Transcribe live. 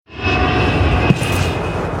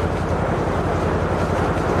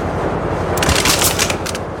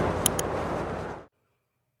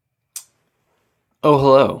Oh,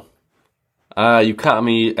 hello. You caught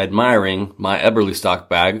me admiring my Eberly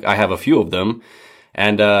bag. I have a few of them.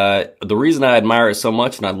 And the reason I admire it so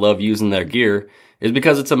much and I love using their gear is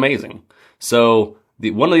because it's amazing. So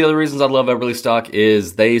one of the other reasons I love Eberly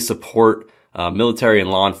is they support military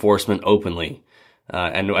and law enforcement openly.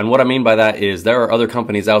 And what I mean by that is there are other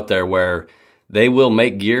companies out there where they will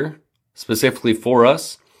make gear specifically for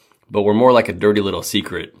us, but we're more like a dirty little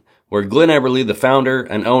secret. Where Glenn Eberly, the founder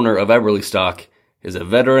and owner of Eberly is a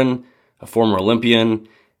veteran, a former Olympian,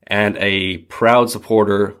 and a proud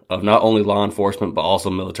supporter of not only law enforcement, but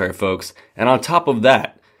also military folks. And on top of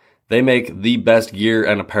that, they make the best gear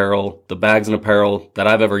and apparel, the bags and apparel that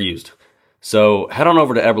I've ever used. So head on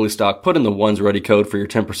over to Eberly put in the Ones Ready code for your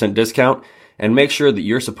 10% discount, and make sure that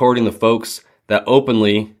you're supporting the folks that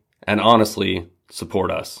openly and honestly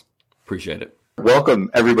support us. Appreciate it. Welcome,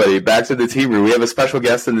 everybody, back to the Team Room. We have a special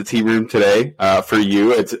guest in the Team Room today for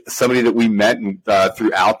you. It's somebody that we met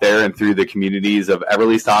through out there and through the communities of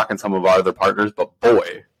Eberly and some of our other partners. But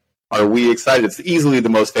boy, are we excited. It's easily the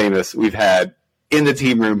most famous we've had in the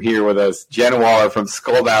Team Room here with us. Jana Waller from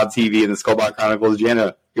Skullbound TV and the Skullbound Chronicles.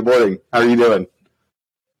 Jana, good morning. How are you doing?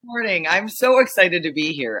 Morning. I'm so excited to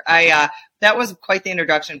be here. That was quite the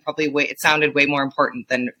introduction. Probably it sounded way more important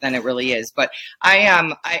than it really is. But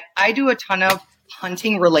I do a ton of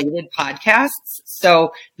hunting related podcasts.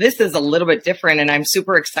 So this is a little bit different, and I'm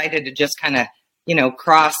super excited to just kind of,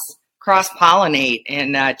 cross pollinate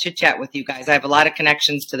and chit chat with you guys. I have a lot of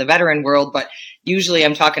connections to the veteran world, but usually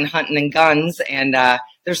I'm talking hunting and guns, and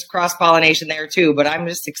there's cross pollination there too. But I'm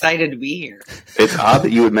just excited to be here. It's odd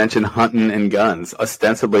that you would mention hunting and guns.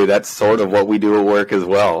 Ostensibly, that's sort of what we do at work as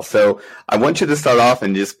well. So I want you to start off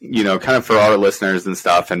and just, kind of for our listeners and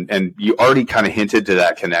stuff. And you already kind of hinted to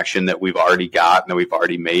that connection that we've already got and that we've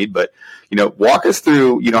already made. But, walk us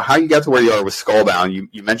through, how you got to where you are with Skullbound.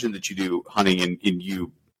 You mentioned that you do hunting and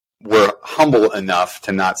you were humble enough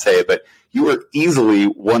to not say it, but you were easily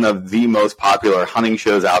one of the most popular hunting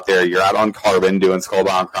shows out there. You're out on Carbon doing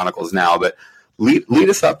Skullbound Chronicles now, but lead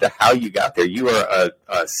us up to how you got there. You are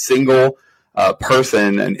a single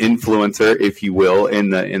person, an influencer, if you will, in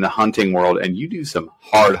the hunting world, and you do some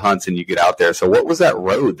hard hunts and you get out there. So what was that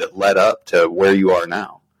road that led up to where you are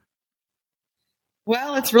now?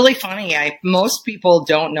 Well, it's really funny. Most people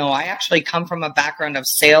don't know. I actually come from a background of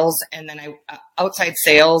sales, and then outside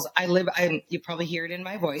sales. You probably hear it in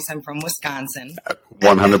my voice. I'm from Wisconsin.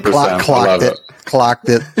 100%. Clocked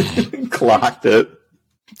it. Clocked it.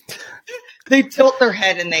 They tilt their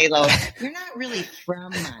head and they go, "You're not really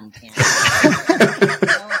from Montana."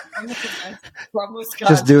 I'm from Wisconsin.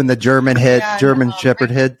 Just doing the German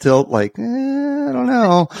Shepherd head tilt, like, I don't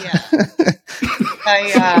know.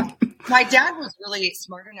 Yeah. My dad was really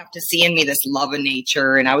smart enough to see in me this love of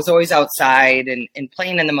nature, and I was always outside and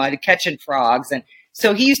playing in the mud, catching frogs. And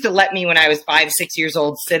so he used to let me, when I was 5, 6 years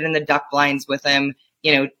old, sit in the duck blinds with him.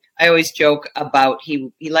 I always joke about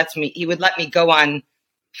he would let me go on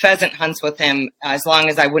pheasant hunts with him as long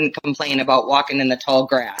as I wouldn't complain about walking in the tall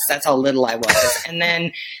grass. That's how little I was. And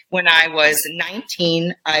then when I was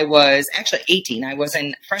 19, I was actually 18. I was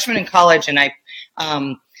a freshman in college, and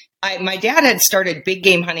my dad had started big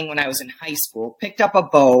game hunting when I was in high school, picked up a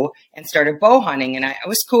bow and started bow hunting. And it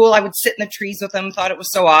was cool. I would sit in the trees with him, thought it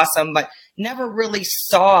was so awesome, but never really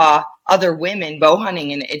saw other women bow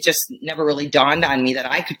hunting. And it just never really dawned on me that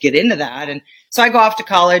I could get into that. And so I go off to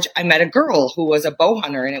college. I met a girl who was a bow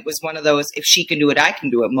hunter, and it was one of those, if she can do it, I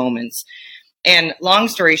can do it moments. And long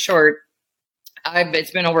story short,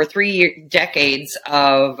 it's been over 3 decades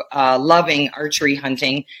of loving archery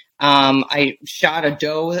hunting. I shot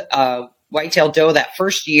a white-tailed doe that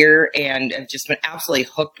first year, and I've just been absolutely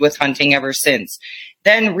hooked with hunting ever since.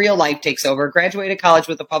 Then real life takes over. Graduated college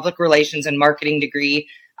with a public relations and marketing degree.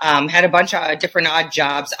 Had a bunch of different odd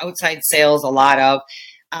jobs, outside sales, a lot of.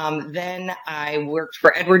 Then I worked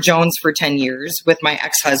for Edward Jones for 10 years with my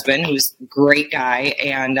ex-husband, who's a great guy,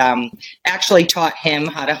 and actually taught him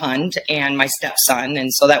how to hunt, and my stepson.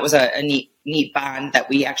 And so that was a neat bond that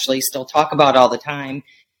we actually still talk about all the time.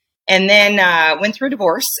 And then went through a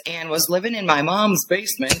divorce and was living in my mom's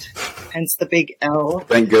basement, hence the big L.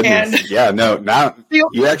 Thank goodness. Now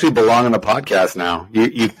you actually belong on the podcast now.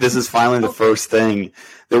 This is finally the first thing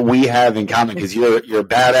that we have in common, because you're a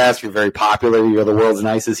badass, you're very popular, you're the world's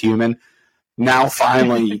nicest human. Now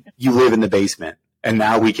finally you live in the basement. And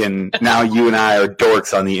now you and I are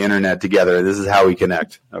dorks on the internet together. This is how we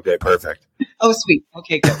connect. Okay, perfect. Oh, sweet.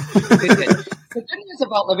 Okay, good. Good. The good news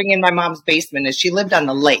about living in my mom's basement is she lived on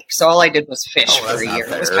the lake, so all I did was fish for a year.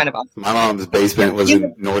 Fair. It was kind of awesome. My mom's basement was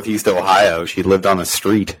in Northeast Ohio. She lived on a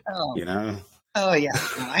street, Oh, yeah.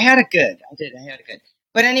 No, I had it good. I had it good.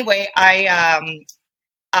 But anyway,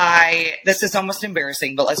 this is almost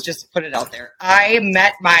embarrassing, but let's just put it out there. I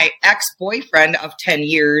met my ex-boyfriend of 10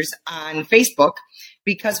 years on Facebook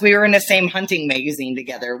because we were in the same hunting magazine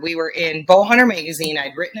together. We were in Bowhunter magazine.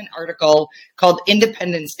 I'd written an article called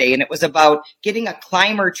Independence Day, and it was about getting a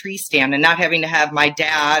climber tree stand and not having to have my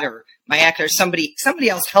dad or my ex or somebody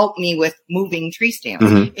else help me with moving tree stands.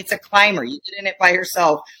 Mm-hmm. It's a climber. You get in it by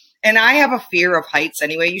yourself. And I have a fear of heights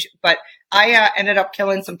anyway, but I ended up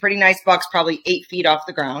killing some pretty nice bucks, probably 8 feet off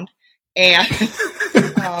the ground. And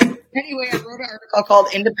anyway, I wrote an article called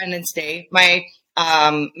Independence Day. My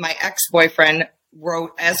ex-boyfriend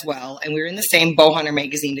wrote as well, and we were in the same Bowhunter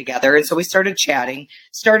magazine together. And so we started chatting,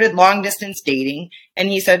 started long distance dating. And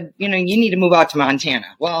he said, you need to move out to Montana.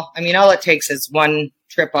 Well, all it takes is one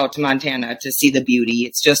trip out to Montana to see the beauty.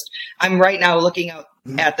 It's just, I'm right now looking out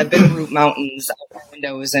at the Bitterroot Mountains out my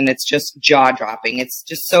windows, and it's just jaw dropping. It's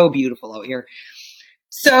just so beautiful out here.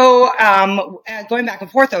 So going back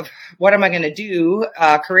and forth of what am I going to do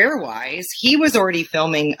career-wise, he was already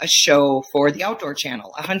filming a show for the Outdoor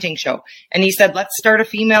Channel, a hunting show. And he said, let's start a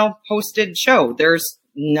female-hosted show. There's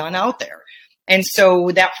none out there. And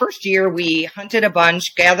so that first year, we hunted a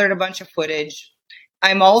bunch, gathered a bunch of footage.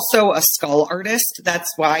 I'm also a skull artist.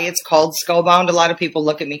 That's why it's called Skullbound. A lot of people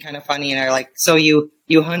look at me kind of funny and are like, so you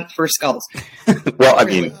hunt for skulls? Well,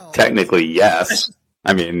 technically, yes.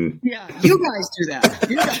 Yeah, you guys do that.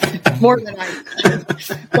 You guys, more than I do.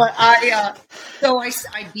 But I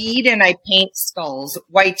bead and I paint skulls,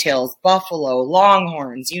 whitetails, buffalo,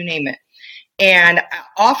 longhorns, you name it. And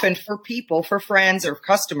often for people, for friends or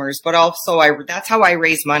customers, but also that's how I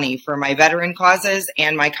raise money for my veteran causes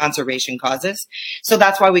and my conservation causes. So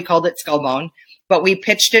that's why we called it Skullbound. But we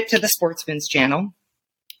pitched it to the Sportsman's Channel.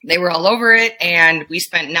 They were all over it, and we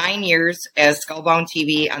spent 9 years as Skullbound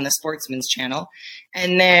TV on the Sportsman's Channel.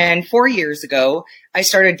 And then 4 years ago, I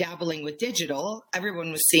started dabbling with digital.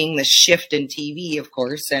 Everyone was seeing the shift in TV, of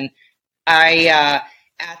course. And at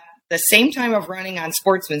the same time of running on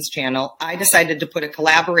Sportsman's Channel, I decided to put a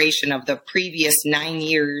collaboration of the previous 9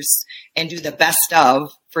 years and do the best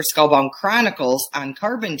of for Skullbound Chronicles on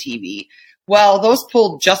Carbon TV. Well, those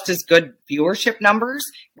pulled just as good viewership numbers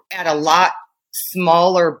at a lot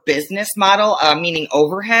smaller business model, meaning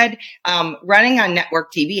overhead. Running on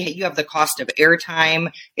network TV, you have the cost of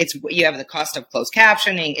airtime. You have the cost of closed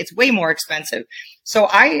captioning. It's way more expensive. So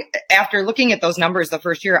after looking at those numbers the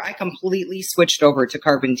first year, I completely switched over to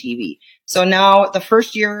Carbon TV. So now the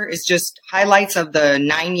first year is just highlights of the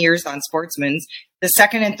 9 years on Sportsman's. The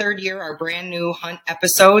second and third year are brand new hunt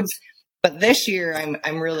episodes. But this year,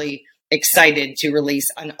 I'm really excited to release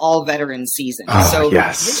an all veteran season.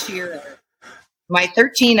 This year, my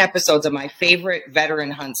 13 episodes of my favorite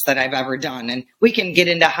veteran hunts that I've ever done. And we can get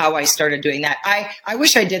into how I started doing that. I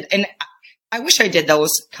wish I did. And I wish I did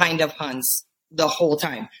those kind of hunts the whole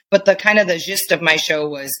time. But the gist of my show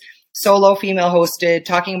was solo, female hosted,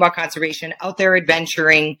 talking about conservation, out there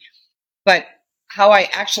adventuring. But how I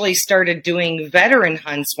actually started doing veteran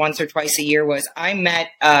hunts once or twice a year was I met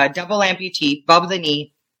double amputee, above the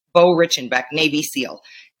knee, Bo Richenbeck, Navy SEAL.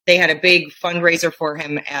 They had a big fundraiser for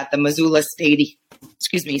him at the Missoula Stadium.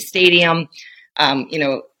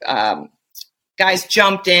 Guys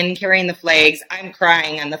jumped in carrying the flags. I'm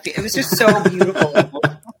crying on the field. It was just so beautiful.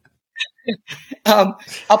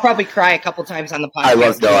 I'll probably cry a couple times on the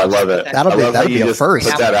podcast. I love it. That'll be a first.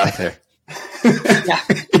 Put that out there. Yeah.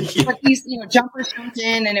 But these, jumpers jumped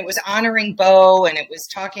in, and it was honoring Bo, and it was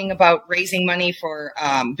talking about raising money for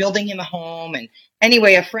building him a home. And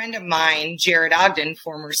anyway, a friend of mine, Jared Ogden,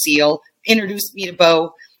 former SEAL, introduced me to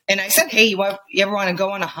Bo. And I said, hey, you ever want to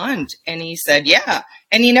go on a hunt? And he said, yeah.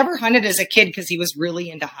 And he never hunted as a kid because he was really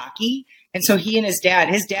into hockey. And so he and his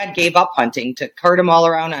dad gave up hunting to cart him all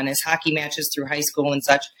around on his hockey matches through high school and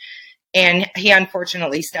such. And he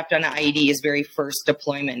unfortunately stepped on an IED his very first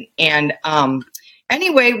deployment. And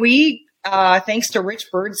anyway, we, thanks to Rich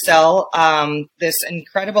Birdsell, this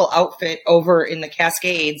incredible outfit over in the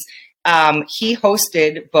Cascades, he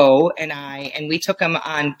hosted Bo and I, and we took him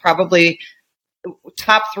on probably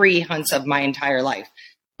top 3 hunts of my entire life.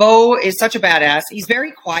 Bo is such a badass. He's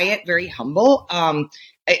very quiet, very humble.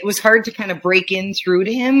 It was hard to kind of break in through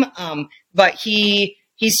to him, but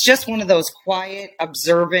he's just one of those quiet,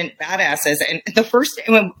 observant badasses.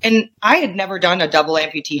 And I had never done a double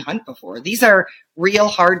amputee hunt before. These are real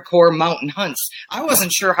hardcore mountain hunts. I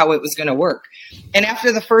wasn't sure how it was going to work. And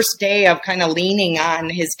after the first day of kind of leaning on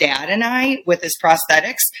his dad and I with his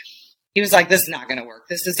prosthetics, he was like, this is not going to work.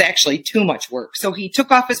 This is actually too much work. So he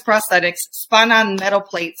took off his prosthetics, spun on metal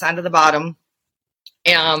plates onto the bottom,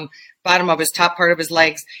 bottom of his top part of his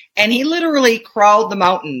legs. And he literally crawled the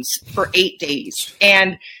mountains for 8 days.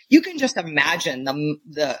 And you can just imagine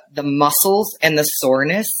the muscles and the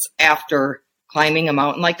soreness after climbing a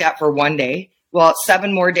mountain like that for 1 day. Well,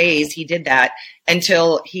 7 more days he did that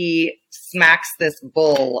until he smacks this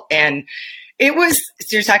bull. And it was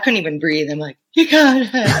serious. I couldn't even breathe. I'm like, you got it.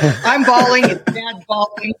 I'm bawling. His dad's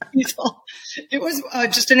bawling. It was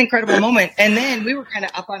just an incredible moment. And then we were kind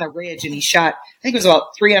of up on a ridge, and he shot, I think it was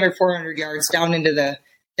about 300, 400 yards down into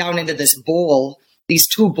this bowl. These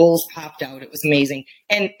 2 bulls popped out. It was amazing.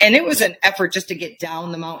 And it was an effort just to get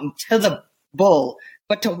down the mountain to the bull,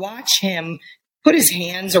 but to watch him put his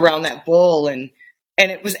hands around that bull, and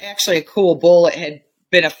it was actually a cool bull. It had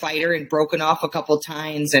been a fighter and broken off a couple of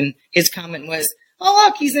times, and his comment was, "Oh,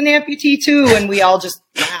 look, he's an amputee too." And we all just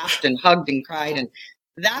laughed and hugged and cried. And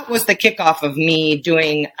that was the kickoff of me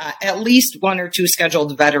doing at least 1 or 2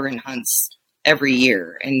 scheduled veteran hunts every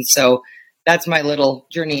year. And so that's my little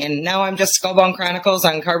journey. And now I'm just Skullbound Chronicles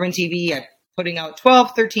on Carbon TV. I'm putting out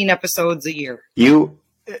 12, 13 episodes a year. You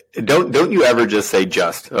don't you ever just say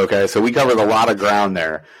just, okay? So we covered a lot of ground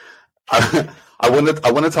there. I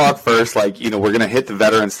want to talk first, like, we're going to hit the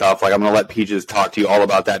veteran stuff. Like, I'm going to let Peaches talk to you all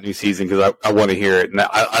about that new season because I want to hear it. And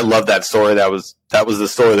I love that story. That was the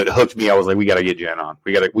story that hooked me. I was like, we got to get Jen on.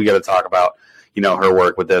 We got to talk about, her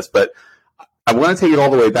work with this. But I want to take it all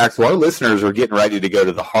the way back. So our listeners are getting ready to go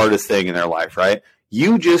to the hardest thing in their life, right?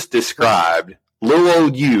 You just described, little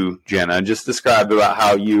old you, Jenna, just described about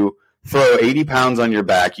how you throw 80 pounds on your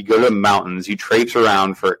back. You go to the mountains. You traipse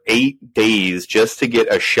around for 8 days just to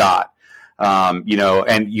get a shot.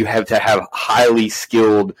 And you have to have highly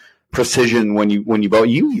skilled precision when you bow.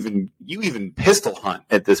 You even pistol hunt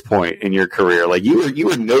at this point in your career. Like you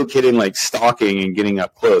were no kidding, like stalking and getting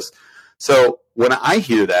up close. So when I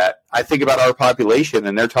hear that, I think about our population,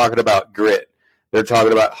 and they're talking about grit. They're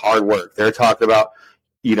talking about hard work. They're talking about,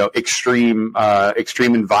 extreme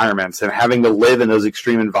environments and having to live in those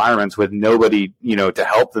extreme environments with nobody, to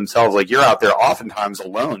help themselves. Like you're out there oftentimes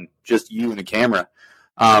alone, just you and a camera.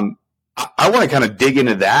 I want to kind of dig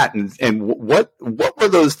into that and what were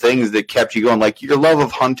those things that kept you going? Like your love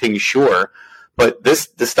of hunting, sure, but this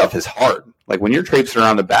stuff is hard. Like when you're traipsing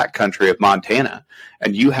around the backcountry of Montana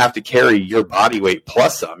and you have to carry your body weight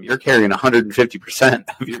plus some, you're carrying 150%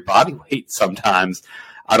 of your body weight sometimes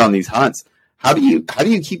out on these hunts. How do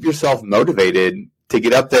you keep yourself motivated to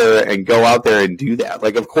get up there and go out there and do that?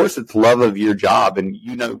 Like, of course, it's love of your job and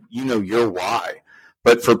you know your why.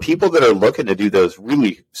 But for people that are looking to do those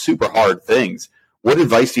really super hard things, what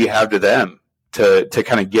advice do you have to them to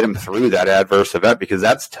kind of get them through that adverse event? Because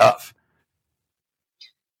that's tough.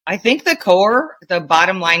 I think the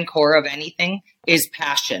bottom line core of anything is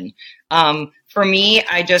passion. For me,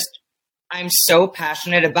 I'm so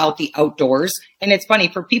passionate about the outdoors. And it's funny,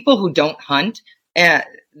 for people who don't hunt,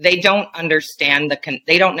 they don't understand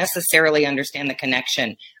they don't necessarily understand the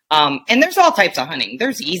connection. And there's all types of hunting.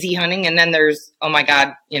 There's easy hunting, and then there's, oh my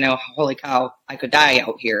God, holy cow, I could die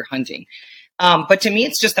out here hunting. But to me,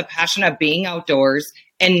 it's just the passion of being outdoors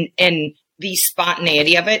and the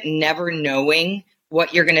spontaneity of it, never knowing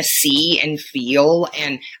what you're going to see and feel.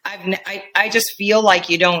 And I just feel like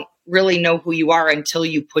you don't really know who you are until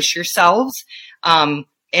you push yourselves. And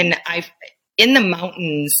in the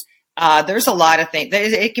mountains, there's a lot of things.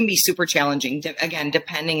 It can be super challenging, again,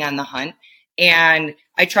 depending on the hunt. And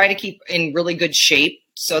I try to keep in really good shape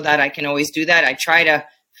so that I can always do that. I try to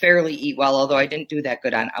fairly eat well, although I didn't do that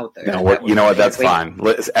good on out there. You know what? That's fine.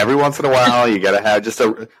 Every once in a while, you got to have just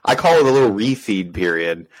I call it a little refeed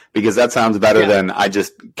period, because that sounds better than I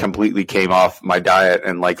just completely came off my diet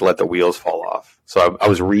and like let the wheels fall off. So I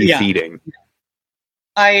was refeeding.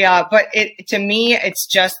 Yeah. But to me, it's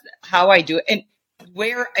just how I do it,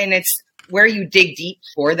 and it's where you dig deep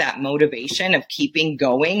for that motivation of keeping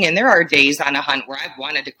going. And there are days on a hunt where I've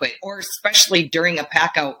wanted to quit, or especially during a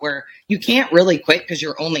pack out where you can't really quit because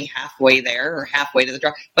you're only halfway there or halfway to the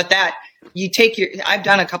draw. But that you take I've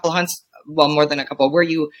done a couple hunts, well, more than a couple, where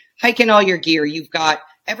you hike in all your gear. You've got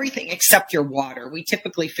everything except your water. We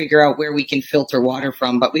typically figure out where we can filter water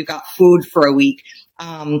from, but we've got food for a week.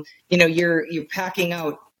 You're packing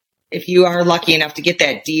out. If you are lucky enough to get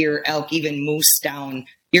that deer, elk, even moose down,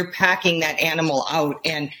 you're packing that animal out,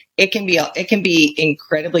 and it can be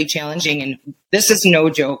incredibly challenging. And this is no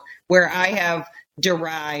joke. Where I have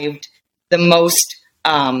derived the most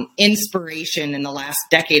inspiration in the last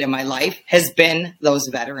decade of my life has been those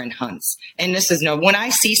veteran hunts. And this is when I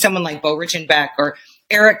see someone like Bo Reichenbach, or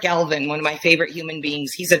Eric Galvin, one of my favorite human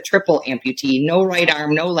beings. He's a triple amputee, no right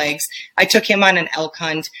arm, no legs. I took him on an elk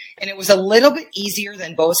hunt, and it was a little bit easier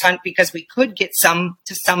than Bo's hunt because we could get to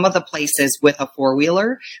some of the places with a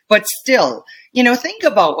four-wheeler. But still, think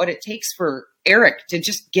about what it takes for Eric to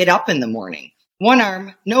just get up in the morning. One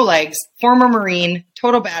arm, no legs, former Marine,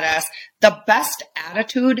 total badass, the best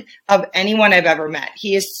attitude of anyone I've ever met.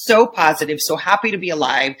 He is so positive, so happy to be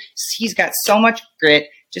alive. He's got so much grit.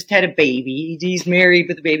 Just had a baby. He's married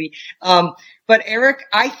with a baby. But Eric,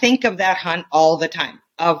 I think of that hunt all the time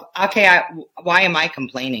of, okay, why am I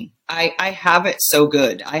complaining? I have it so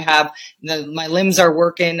good. I have my limbs are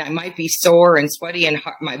working. I might be sore and sweaty and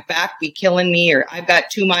my back be killing me, or I've got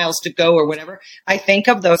 2 miles to go or whatever. I think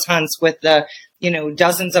of those hunts with the,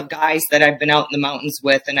 dozens of guys that I've been out in the mountains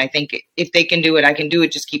with. And I think if they can do it, I can do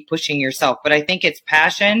it. Just keep pushing yourself. But I think it's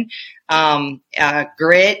passion,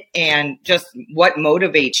 grit, and just what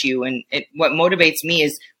motivates you. And what motivates me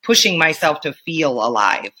is pushing myself to feel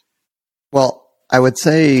alive. Well, I would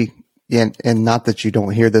say, and not that you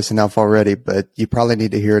don't hear this enough already, but you probably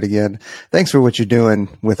need to hear it again. Thanks for what you're doing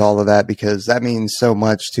with all of that, because that means so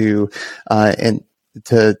much to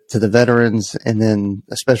the veterans, and then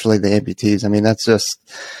especially the amputees. I mean,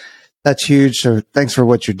 that's huge. So thanks for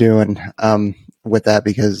what you're doing with that,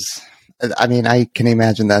 because I mean, I can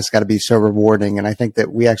imagine that's got to be so rewarding. And I think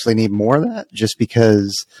that we actually need more of that, just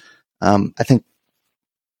because I think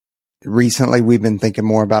recently we've been thinking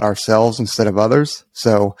more about ourselves instead of others.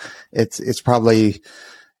 So it's probably,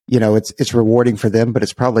 it's rewarding for them, but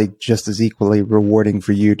it's probably just as equally rewarding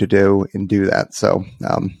for you to do that. So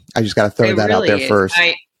I just got to throw that out there first.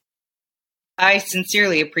 I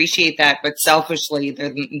sincerely appreciate that, but selfishly,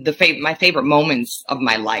 they're my favorite moments of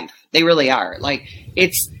my life. They really are. Like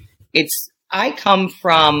I come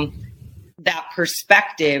from that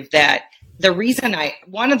perspective that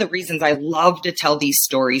one of the reasons I love to tell these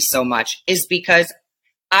stories so much is because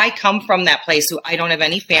I come from that place who I don't have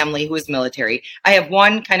any family who is military. I have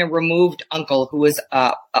one kind of removed uncle who was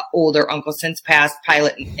a older uncle, since passed,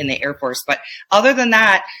 pilot in the Air Force. But other than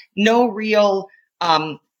that, no real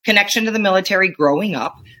connection to the military growing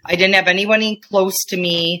up. I didn't have anyone close to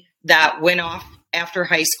me that went off after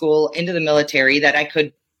high school into the military that I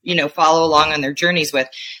could, follow along on their journeys with.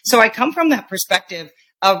 So I come from that perspective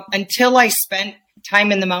of, until I spent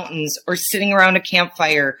time in the mountains or sitting around a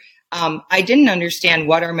campfire, I didn't understand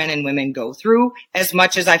what our men and women go through as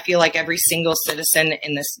much as I feel like every single citizen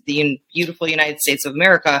in the beautiful United States of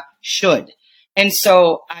America should. And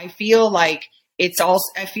so I feel like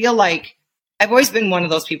I've always been one of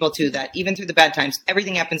those people too, that even through the bad times,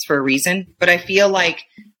 everything happens for a reason. But I feel like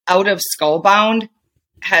Out of Skullbound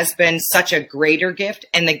has been such a greater gift.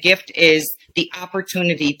 And the gift is the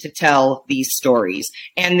opportunity to tell these stories.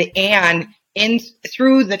 And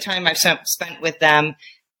through the time I've spent with them,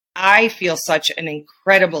 I feel such an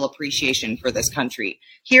incredible appreciation for this country.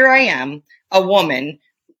 Here I am, a woman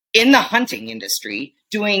in the hunting industry,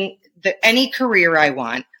 doing any career I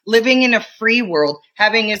want, living in a free world,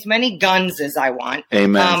 having as many guns as I want.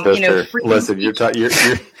 Amen, sister. Listen, you're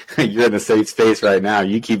in a safe space right now.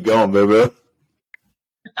 You keep going, boo-boo.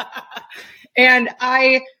 And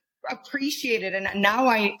I appreciate it. And now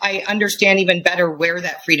I understand even better where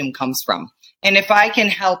that freedom comes from. And if I can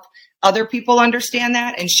help other people understand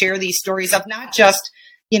that and share these stories of not just,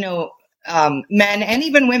 men and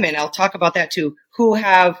even women, I'll talk about that too, who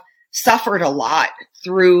have suffered a lot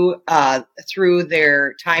through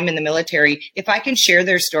their time in the military. If I can share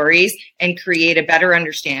their stories and create a better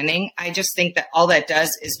understanding, I just think that all that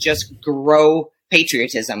does is just grow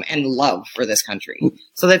patriotism and love for this country.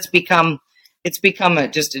 So it's become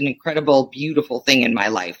just an incredible, beautiful thing in my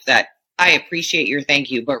life that I appreciate your thank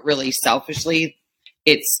you, but really selfishly,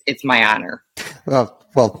 it's my honor.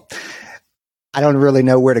 Well, I don't really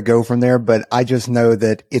know where to go from there, but I just know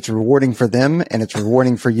that it's rewarding for them and it's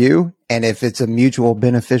rewarding for you. And if it's a mutual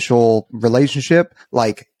beneficial relationship,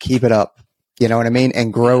 like, keep it up. You know what I mean?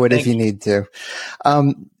 And grow it if you need to.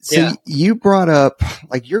 You brought up,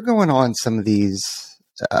 like, you're going on some of these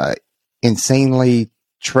insanely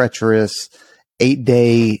treacherous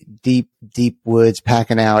 8-day deep woods,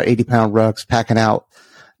 packing out 80-pound rucks, packing out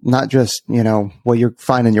not just, what you're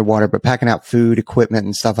finding in your water, but packing out food, equipment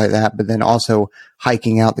and stuff like that, but then also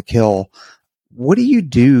hiking out the kill. What do you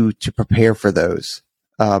do to prepare for those?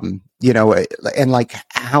 And like,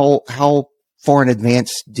 how far in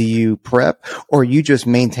advance do you prep, or are you just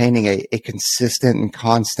maintaining a consistent and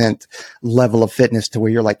constant level of fitness to where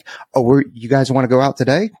you're like, oh, you guys want to go out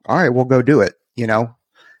today? All right, we'll go do it.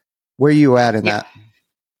 Where are you at in that?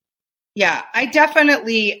 Yeah, I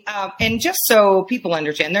definitely, and just so people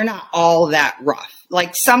understand, they're not all that rough.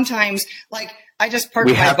 Like sometimes, like I just parked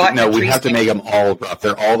my butt. We have to make them all rough.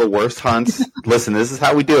 They're all the worst hunts. Listen, this is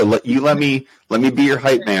how we do it. Let me be your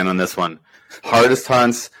hype man on this one. Hardest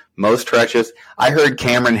hunts, most treacherous. I heard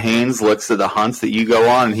Cameron Haynes looks at the hunts that you go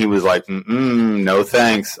on, and he was like, no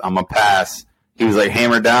thanks, I'm a pass. He was like,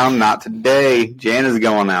 hammer down, not today. Jan is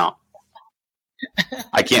going out.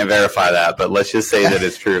 I can't verify that, but let's just say that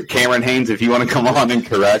it's true. Cameron Haynes, if you want to come on and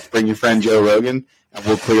correct, bring your friend Joe Rogan, and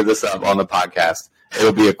we'll clear this up on the podcast.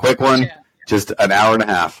 It'll be a quick one. Yeah. Just an hour and a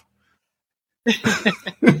half.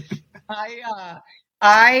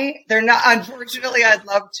 They're not, unfortunately, I'd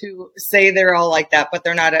love to say they're all like that, but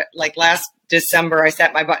they're not. Like last December, I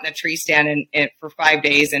sat my butt in a tree stand for 5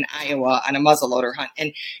 days in Iowa on a muzzleloader hunt.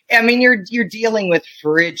 And I mean, you're dealing with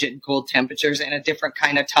frigid cold temperatures and a different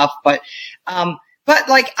kind of tough, but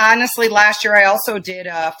like, honestly, last year I also did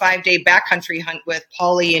a 5-day backcountry hunt with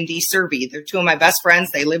Paulie and Dee Servey. They're two of my best friends.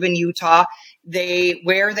 They live in Utah. They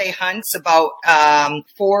hunt's about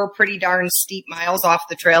 4 pretty darn steep miles off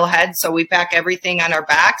the trailhead. So we pack everything on our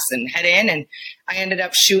backs and head in. And I ended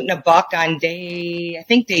up shooting a buck on day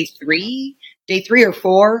 3 or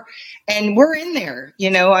 4. And we're in there,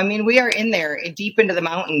 I mean, we are in there deep into the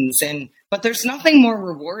mountains. But there's nothing more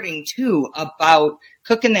rewarding too about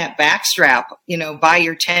cooking that backstrap, by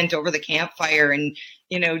your tent over the campfire and,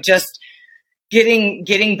 just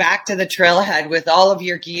getting back to the trailhead with all of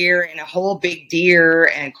your gear and a whole big deer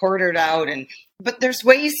and quartered out. But there's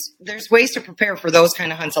ways to prepare for those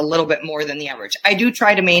kind of hunts a little bit more than the average. I do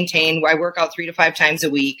try to maintain, I work out 3 to 5 times a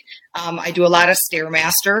week. I do a lot of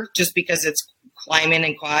Stairmaster just because it's climbing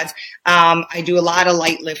and quads. I do a lot of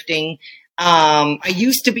light lifting. I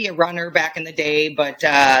used to be a runner back in the day, but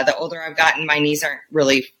the older I've gotten, my knees aren't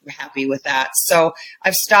really happy with that. So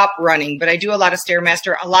I've stopped running, but I do a lot of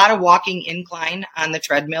Stairmaster, a lot of walking incline on the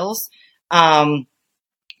treadmills. That's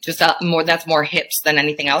more hips than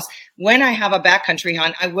anything else. When I have a backcountry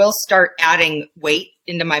hunt, I will start adding weight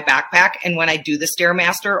into my backpack. And when I do the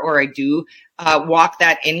Stairmaster or I do walk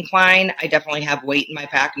that incline, I definitely have weight in my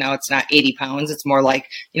pack. Now it's not 80 pounds. It's more like,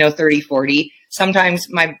 30, 40. Sometimes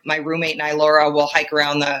my roommate and I, Laura, will hike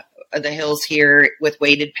around the hills here with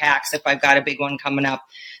weighted packs if I've got a big one coming up.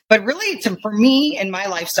 But really, for me and my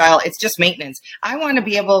lifestyle, it's just maintenance. I want to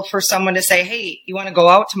be able for someone to say, hey, you want to go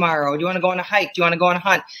out tomorrow? Do you want to go on a hike? Do you want to go on a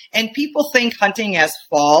hunt? And people think hunting as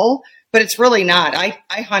fall, but it's really not.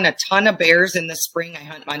 I hunt a ton of bears in the spring. I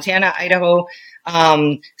hunt Montana, Idaho,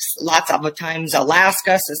 lots of times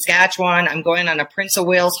Alaska, Saskatchewan. I'm going on a Prince of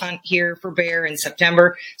Wales hunt here for bear in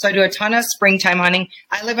September. So I do a ton of springtime hunting.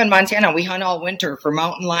 I live in Montana. We hunt all winter for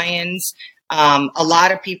mountain lions. A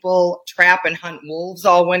lot of people trap and hunt wolves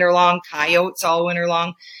all winter long, coyotes all winter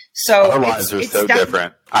long. So our lives are so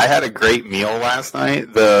different. I had a great meal last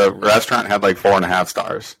night. The restaurant had like 4.5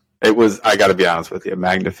 stars. It was, I got to be honest with you,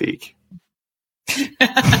 magnifique.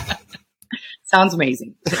 Sounds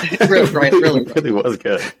amazing. really was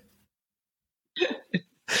good.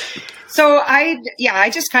 So I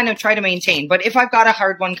just kind of try to maintain. But if I've got a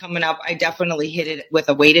hard one coming up, I definitely hit it with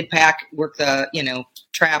a weighted pack, work the,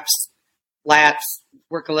 traps, lats,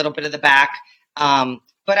 work a little bit of the back.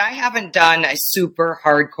 But I haven't done a super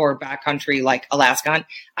hardcore backcountry like Alaska hunt.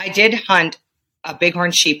 I did hunt a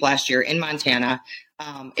bighorn sheep last year in Montana.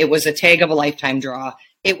 It was a tag of a lifetime draw.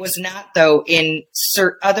 It was not, though.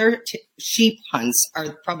 Other sheep hunts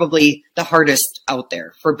are probably the hardest out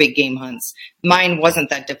there for big game hunts. Mine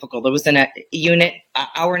wasn't that difficult. It was in a unit, an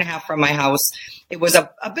hour and a half from my house. It was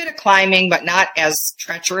a bit of climbing, but not as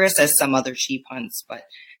treacherous as some other sheep hunts. But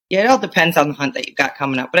yeah, it all depends on the hunt that you've got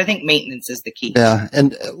coming up. But I think maintenance is the key. Yeah,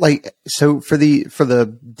 and so for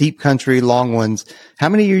the deep country long ones, how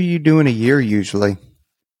many are you doing a year usually?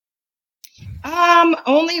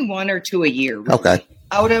 Only 1 or 2 a year. Really. Okay.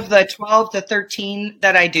 Out of the 12 to 13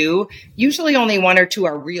 that I do, usually only 1 or 2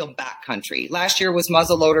 are real backcountry. Last year was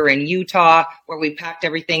muzzleloader in Utah, where we packed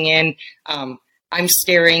everything in. I'm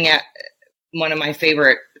staring at one of my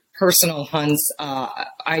favorite personal hunts.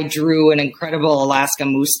 I drew an incredible Alaska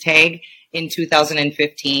moose tag in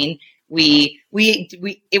 2015.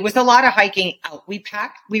 It was a lot of hiking out.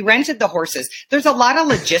 We rented the horses. There's a lot of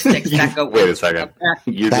logistics that go. Wait a second.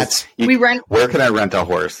 Where can I rent a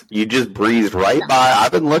horse? You just breezed right by.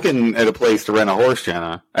 I've been looking at a place to rent a horse,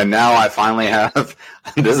 Jenna, and now I finally have.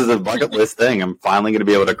 This is a bucket list thing. I'm finally going to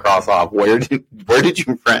be able to cross off. Where did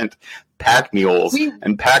you rent pack mules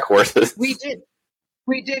and pack horses? We did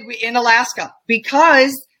in Alaska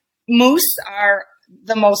because moose are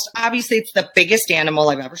the most, obviously it's the biggest animal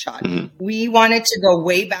I've ever shot. We wanted to go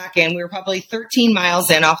way back in. We were probably 13 miles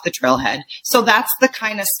in off the trailhead. So that's the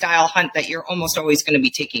kind of style hunt that you're almost always going to be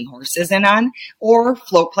taking horses in on, or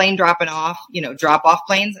float plane dropping off, drop off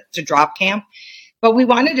planes to drop camp. But we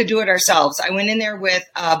wanted to do it ourselves. I went in there with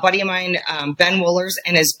a buddy of mine, Ben Woolers,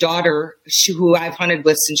 and his daughter, who I've hunted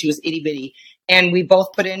with since she was itty bitty. And we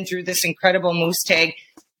both put in through this incredible moose tag,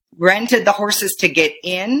 rented the horses to get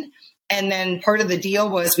in. And then part of the deal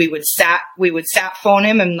was we would sat phone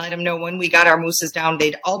him and let him know when we got our mooses down.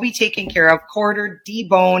 They'd all be taken care of, quartered,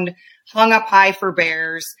 deboned, hung up high for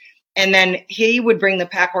bears. And then he would bring the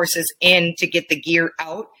pack horses in to get the gear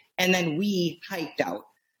out. And then we hiked out.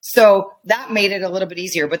 So that made it a little bit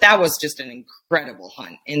easier. But that was just an incredible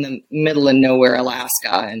hunt in the middle of nowhere, Alaska.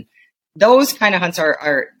 And those kind of hunts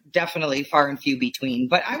are definitely far and few between.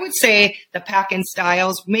 But I would say the pack-in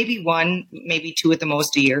styles, maybe one, maybe two at the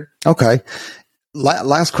most a year. Okay.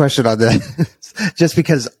 Last question on that. Just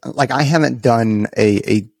because, like, I haven't done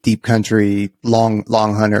a deep country long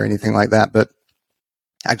hunt or anything like that, but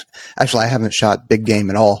actually I haven't shot big game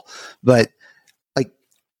at all. But like,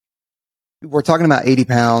 we're talking about 80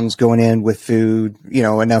 pounds going in with food,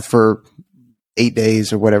 enough for 8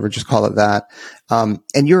 days or whatever, just call it that.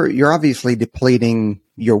 And you're obviously depleting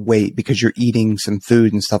your weight because you're eating some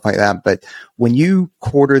food and stuff like that. But when you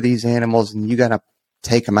quarter these animals and you got to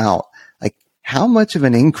take them out, like, how much of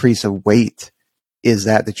an increase of weight is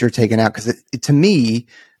that you're taking out? Because to me,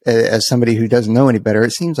 as somebody who doesn't know any better,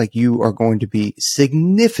 it seems like you are going to be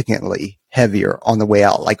significantly heavier on the way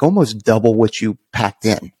out, like almost double what you packed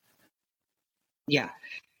in. Yeah.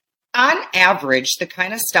 On average, the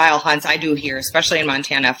kind of style hunts I do here, especially in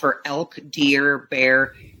Montana for elk, deer,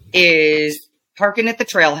 bear, is parking at the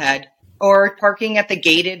trailhead or parking at the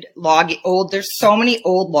gated there's so many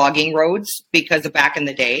old logging roads because of back in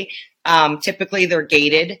the day. Typically they're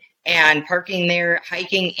gated, and parking there,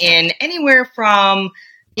 hiking in anywhere from,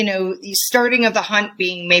 the starting of the hunt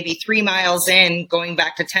being maybe 3 miles in, going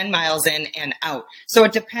back to 10 miles in and out. So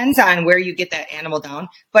it depends on where you get that animal down.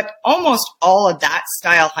 But almost all of that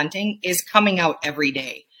style hunting is coming out every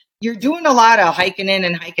day. You're doing a lot of hiking in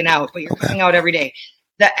and hiking out, but you're coming out every day.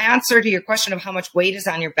 The answer to your question of how much weight is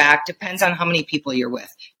on your back depends on how many people you're with.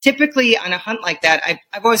 Typically on a hunt like that,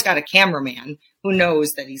 I've always got a cameraman who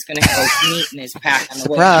knows that he's going to have meat in his pack on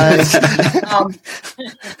the way.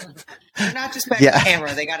 They're not just back the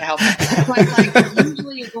camera; they got to help. But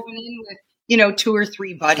usually you're going in with 2 or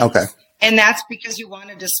 3 buddies, and that's because you want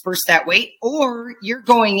to disperse that weight, or you're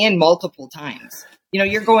going in multiple times.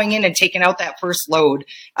 You're going in and taking out that first load.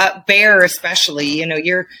 Bear, especially,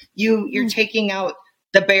 you're taking out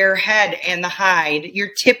the bear head and the hide.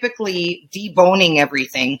 You're typically deboning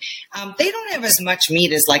everything. They don't have as much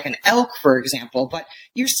meat as like an elk, for example, but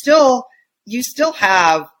you still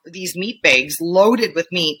have these meat bags loaded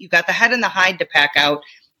with meat. You've got the head and the hide to pack out.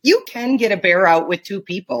 You can get a bear out with 2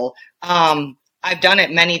 people. I've done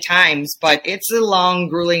it many times, but it's a long,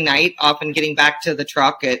 grueling night, often getting back to the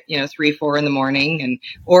truck at, 3, 4 in the morning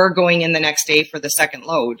or going in the next day for the second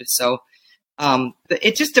load. So,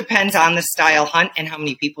 it just depends on the style hunt and how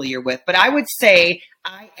many people you're with. But I would say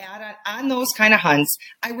I add on those kind of hunts,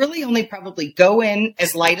 I really only probably go in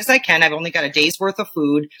as light as I can. I've only got a day's worth of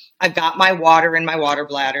food. I've got my water in my water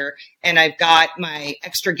bladder, and I've got my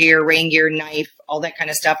extra gear, rain gear, knife, all that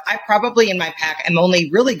kind of stuff. I probably in my pack, I'm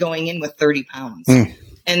only really going in with 30 pounds.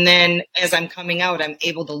 And then as I'm coming out, I'm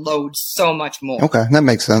able to load so much more. Okay. That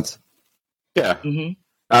makes sense. Yeah. Mm-hmm.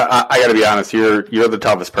 I got to be honest. You're the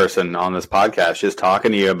toughest person on this podcast. Just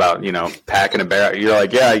talking to you about packing a bear. You're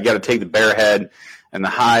like, yeah, you got to take the bear head and the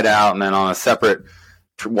hide out, and then on a separate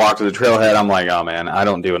walk to the trailhead. I'm like, oh man, I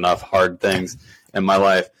don't do enough hard things in my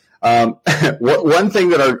life. One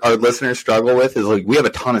thing that our listeners struggle with is like we have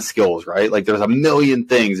a ton of skills, right? Like there's a million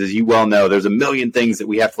things, as you well know. There's a million things that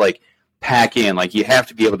we have to like pack in. Like you have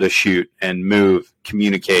to be able to shoot and move,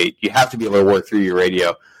 communicate. You have to be able to work through your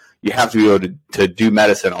radio. You have to be able to do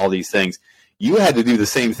medicine, all these things. You had to do the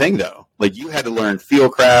same thing, though. Like you had to learn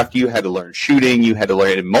fieldcraft. You had to learn shooting. You had to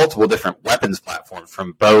learn multiple different weapons platforms,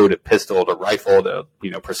 from bow to pistol to rifle to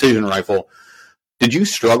precision rifle. Did you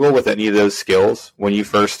struggle with any of those skills when you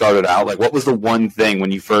first started out? Like, what was the one thing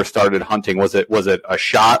when you first started hunting? Was it a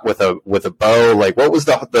shot with a bow? Like, what was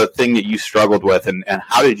the thing that you struggled with, and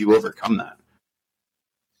how did you overcome that?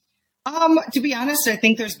 To be honest, I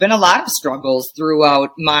think there's been a lot of struggles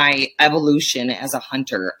throughout my evolution as a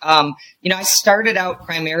hunter. I started out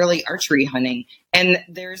primarily archery hunting, and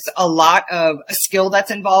there's a lot of a skill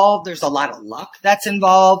that's involved. There's a lot of luck that's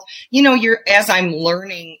involved. As I'm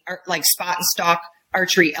learning like spot and stalk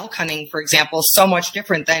archery elk hunting, for example, is so much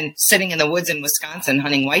different than sitting in the woods in Wisconsin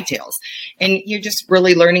hunting whitetails. And you're just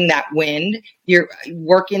really learning that wind. You're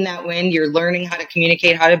working that wind. You're learning how to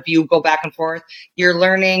communicate, how to bugle back and forth. You're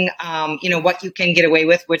learning, what you can get away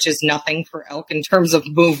with, which is nothing for elk in terms of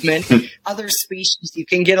movement. Other species you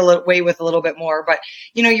can get away with a little bit more, but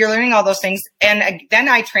you're learning all those things. And then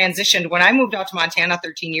I transitioned when I moved out to Montana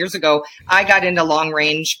 13 years ago. I got into long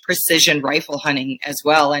range precision rifle hunting as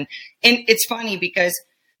well. And it's funny because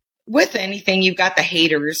with anything, you've got the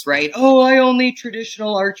haters, right? Oh, I only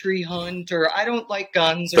traditional archery hunt, or I don't like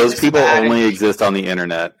guns. Or those people only exist on the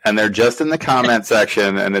internet, and they're just in the comment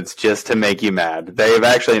section, and it's just to make you mad. They've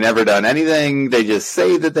actually never done anything. They just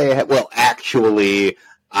say that they have. Well, actually,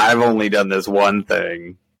 I've only done this one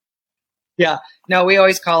thing. Yeah. No, we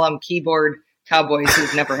always call them keyboard cowboys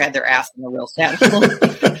who've never had their ass in the real saddle.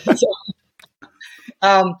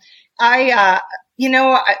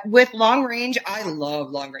 With long range, I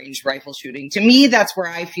love long range rifle shooting. To me, that's where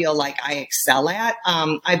I feel like I excel at.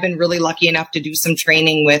 I've been really lucky enough to do some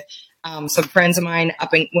training with some friends of mine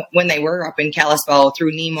when they were up in Kalispell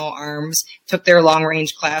through Nemo Arms, took their long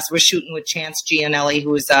range class, was shooting with Chance Gianelli,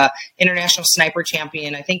 who was a international sniper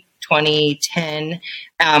champion, I think 2010.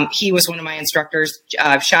 He was one of my instructors.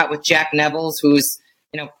 I've shot with Jack Nevels, who's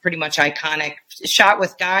pretty much iconic. Shot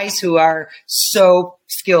with guys who are so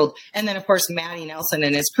skilled. And then, of course, Matty Nelson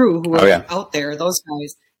and his crew who are out there. Those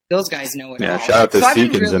guys know it all. Shout out to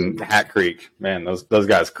Seekins and Hat Creek. Man, those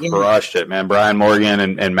guys crushed it, man. Brian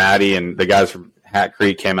Morgan and Matty and the guys from Hat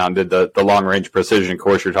Creek came out and did the long-range precision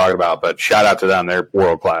course you're talking about. But shout out to them. They're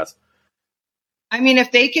world-class. I mean,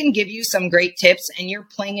 if they can give you some great tips and you're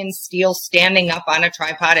playing in steel standing up on a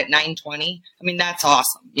tripod at 920, I mean, that's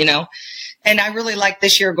awesome, And I really like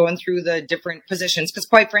this year going through the different positions because,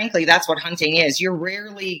 quite frankly, that's what hunting is. You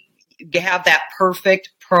rarely have that perfect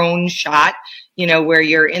prone shot, where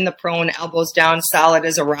you're in the prone, elbows down, solid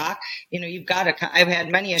as a rock. You've got to, I've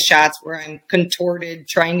had many a shots where I'm contorted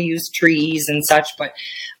trying to use trees and such, but,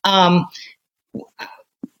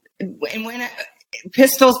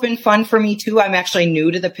 pistol's been fun for me too. I'm actually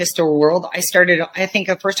new to the pistol world. I think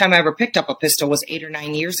the first time I ever picked up a pistol was 8 or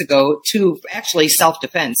 9 years ago to actually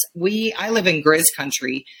self-defense. I live in Grizz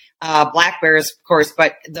country, black bears, of course,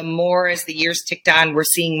 but the more as the years ticked on, we're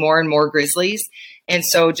seeing more and more grizzlies. And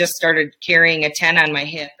so just started carrying a 10 on my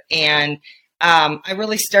hip. And I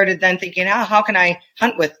really started then thinking, how can I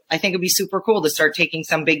hunt with? I think it'd be super cool to start taking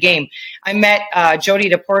some big game. I met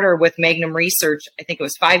Jody DePorter with Magnum Research, I think it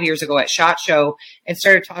was 5 years ago at SHOT Show, and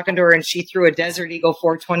started talking to her, and she threw a Desert Eagle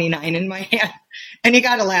 429 in my hand. And you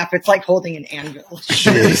got to laugh. It's like holding an anvil.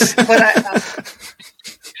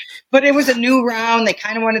 But it was a new round. They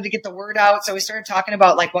kind of wanted to get the word out. So we started talking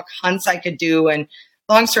about like what hunts I could do. And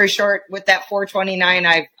long story short, with that 429,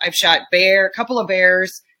 I've shot a couple of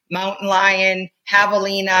bears, mountain lion,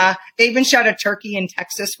 javelina. They even shot a turkey in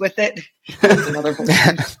Texas with it. That's another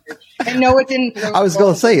and no, it didn't. I was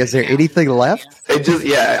going to say, is there anything left? It just,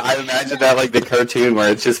 I imagine that like the cartoon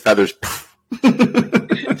where it's just feathers.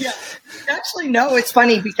 Yeah. Actually, no, it's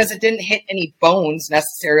funny because it didn't hit any bones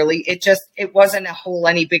necessarily. It wasn't a hole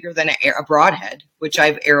any bigger than a broadhead, which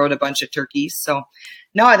I've arrowed a bunch of turkeys. So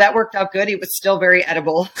no, that worked out good. It was still very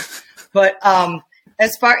edible. But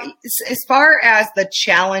as far as the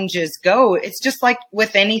challenges go, it's just like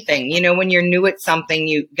with anything, when you're new at something,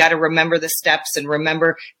 you got to remember the steps and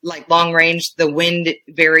remember like long range, the wind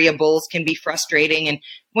variables can be frustrating. And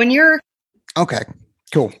when you're. Okay,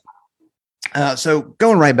 cool. So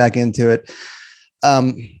going right back into it,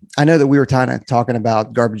 I know that we were kind of talking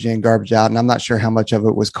about garbage in, garbage out, and I'm not sure how much of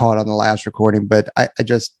it was caught on the last recording, but I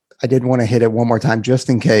did want to hit it one more time just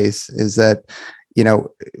in case, is that,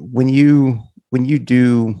 when you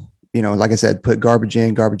do, like I said, put garbage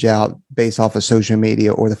in, garbage out based off of social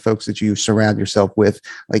media or the folks that you surround yourself with,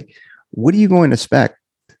 like, what are you going to expect?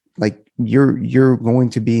 Like you're going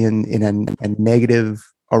to be in a negative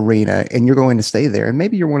arena and you're going to stay there. And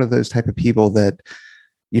maybe you're one of those type of people that,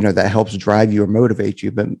 that helps drive you or motivate you.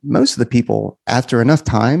 But most of the people, after enough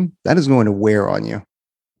time, that is going to wear on you.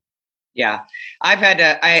 Yeah, I've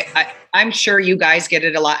had I'm sure you guys get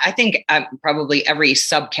it a lot. I think probably every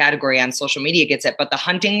subcategory on social media gets it, but the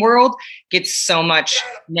hunting world gets so much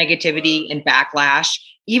negativity and backlash.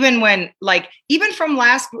 Even from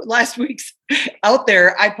last week's out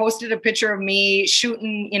there, I posted a picture of me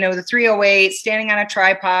shooting, the 308, standing on a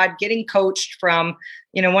tripod, getting coached from,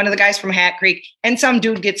 one of the guys from Hat Creek, and some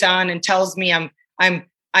dude gets on and tells me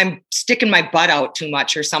I'm sticking my butt out too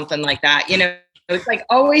much or something like that. It's like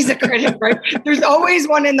always a critic, right? There's always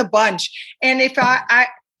one in the bunch. And if I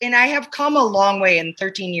have come a long way in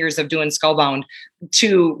 13 years of doing Skullbound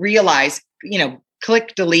to realize,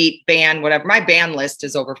 click, delete, ban, whatever. My ban list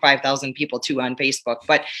is over 5,000 people too on Facebook,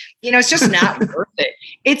 but it's just not worth it.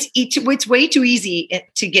 It's way too easy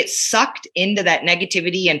to get sucked into that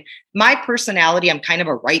negativity. And my personality, I'm kind of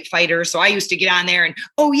a right fighter. So I used to get on there and,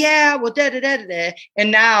 oh yeah, well, da, da, da, da, da.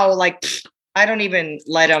 And now I don't even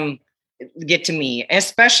let them get to me,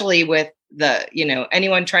 especially with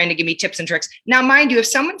anyone trying to give me tips and tricks. Now, mind you, if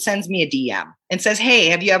someone sends me a DM and says, hey,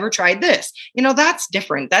 have you ever tried this? That's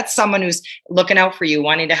different. That's someone who's looking out for you,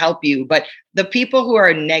 wanting to help you. But the people who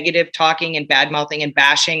are negative talking and bad mouthing and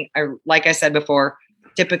bashing are, like I said before,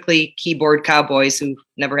 typically keyboard cowboys who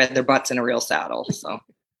never had their butts in a real saddle. So,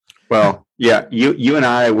 well, yeah, you and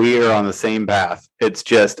I, we are on the same path. It's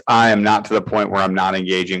just, I am not to the point where I'm not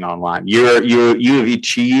engaging online. You have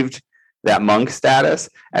achieved that monk status,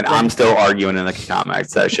 and I'm still arguing in the comment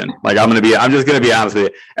section. I'm just gonna be honest with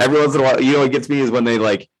you. Every once in a while, what gets me is when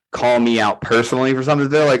they call me out personally for something.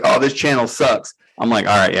 They're like, oh, this channel sucks. I'm like,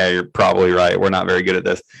 all right, yeah, you're probably right. We're not very good at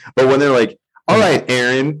this. But when they're like, all right,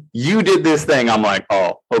 Aaron, you did this thing, I'm like,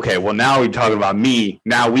 oh, okay, well, now we're talking about me.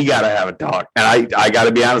 Now we gotta have a talk. And I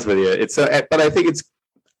gotta be honest with you. But I think it's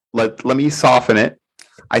let me soften it.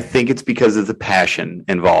 I think it's because of the passion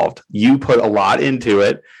involved. You put a lot into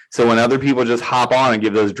it. So when other people just hop on and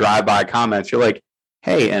give those drive-by comments, you're like,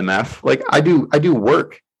 hey, MF, I do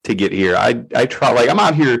work to get here. I try, I'm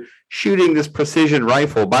out here shooting this precision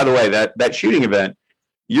rifle. By the way, that shooting event,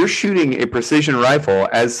 you're shooting a precision rifle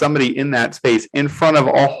as somebody in that space in front of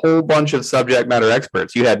a whole bunch of subject matter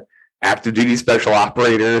experts. You had active duty special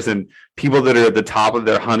operators and people that are at the top of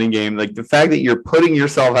their hunting game. The fact that you're putting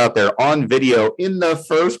yourself out there on video in the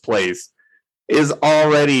first place is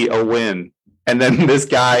already a win. And then this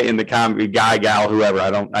guy in the comment, guy, gal, whoever,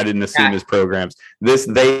 I didn't assume his programs. This,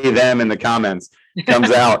 they, them in the comments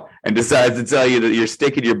comes out and decides to tell you that you're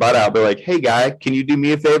sticking your butt out. They're like, hey guy, can you do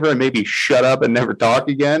me a favor and maybe shut up and never talk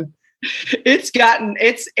again?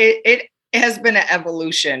 It has been an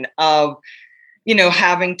evolution of,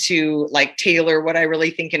 having to tailor what I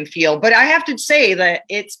really think and feel. But I have to say that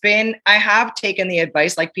I have taken the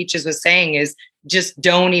advice, like Peaches was saying, is just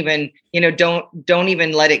don't even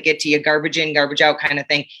let it get to you, garbage in, garbage out kind of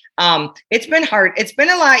thing. It's been hard. It's been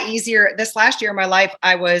a lot easier. This last year of my life,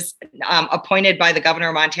 I was appointed by the governor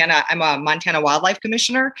of Montana. I'm a Montana Wildlife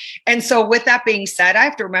Commissioner. And so with that being said, I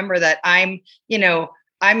have to remember that I'm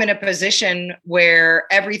in a position where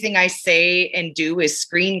everything I say and do is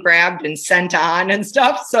screen grabbed and sent on and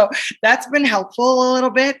stuff. So that's been helpful a little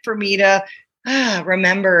bit for me to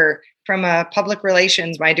remember from a public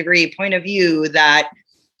relations, my degree point of view, that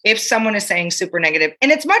if someone is saying super negative,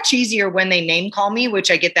 and it's much easier when they name call me, which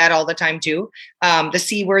I get that all the time too. The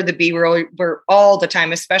C word, the B word, all the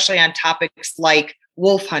time, especially on topics like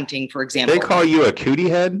wolf hunting, for example. They call you a cootie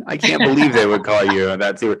head? I can't believe they would call you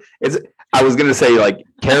that too. I was going to say,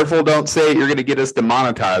 careful, don't say it. You're going to get us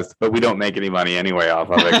demonetized, but we don't make any money anyway off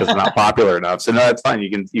of it because it's not popular enough. So no, that's fine. You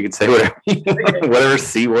can say whatever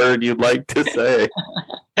C word you'd like to say.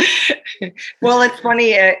 Well, it's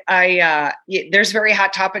funny. There's very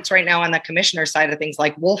hot topics right now on the commissioner side of things,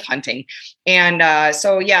 like wolf hunting, and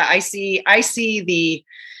so yeah, I see the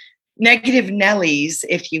negative Nellies,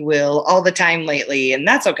 if you will, all the time lately. And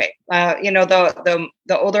that's okay. The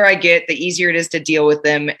older I get, the easier it is to deal with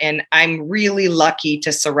them. And I'm really lucky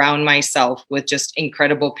to surround myself with just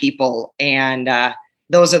incredible people. And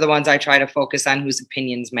those are the ones I try to focus on, whose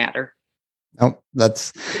opinions matter. Oh,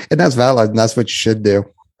 that's valid. And that's what you should do.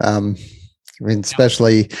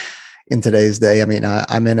 Especially in today's day.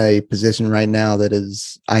 I'm in a position right now that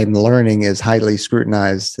I'm learning is highly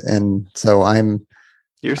scrutinized. And so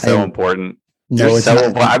you're so important. No, you're so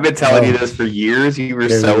important. I've been telling you this for years. You were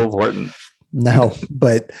so important. No,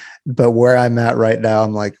 but where I'm at right now,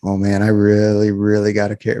 I'm like, oh man, I really, really got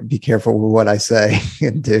to be careful with what I say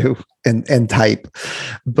and do and type.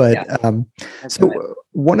 But so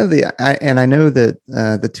one of I know that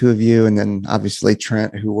the two of you, and then obviously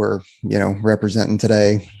Trent, who were representing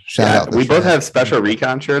today. Shout out! We both have special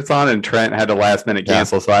recon shirts on, and Trent had to last minute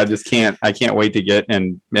cancel, so I just can't wait to get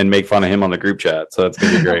and make fun of him on the group chat. So it's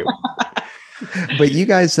gonna be great. But you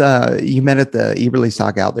guys, you met at the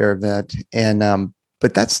Eberlestock Out There event, and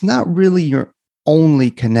but that's not really your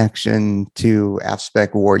only connection to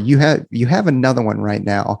AFSPEC War. You have another one right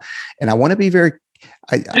now, and I want to be very.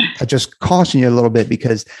 I just caution you a little bit,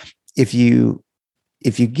 because if you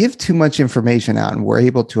give too much information out and we're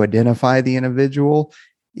able to identify the individual,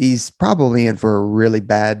 he's probably in for a really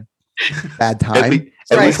bad time.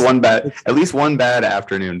 At least one bad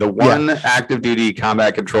afternoon. The one active duty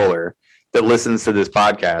combat controller that listens to this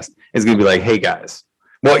podcast is going to be like, hey guys,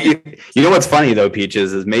 Well, you know what's funny though,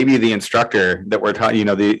 Peaches, is maybe the instructor that we're talking,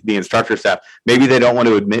 the instructor staff, maybe they don't want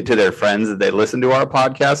to admit to their friends that they listen to our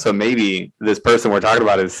podcast. So maybe this person we're talking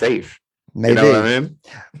about is safe. Maybe. You know what I mean?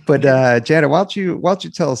 But Janet, why don't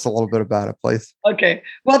you tell us a little bit about it, please? Okay.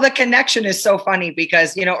 Well, the connection is so funny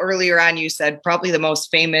because, earlier on you said probably the most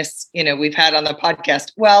famous, we've had on the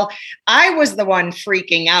podcast. Well, I was the one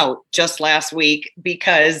freaking out just last week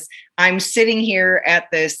because I'm sitting here at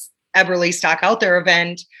this Eberly Stock Out There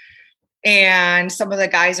event and some of the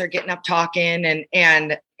guys are getting up talking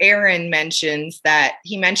and Aaron mentions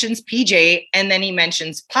PJ and then he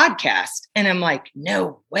mentions podcast. And I'm like,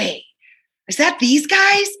 no way. Is that these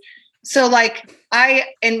guys? So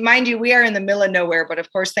and mind you, we are in the middle of nowhere, but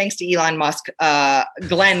of course, thanks to Elon Musk,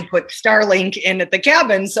 Glenn put Starlink in at the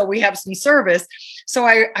cabin. So we have some service. So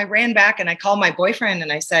I ran back and I called my boyfriend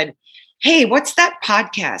and I said, hey, what's that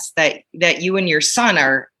podcast that you and your son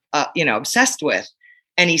are, obsessed with?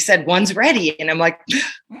 And he said, One's Ready. And I'm like,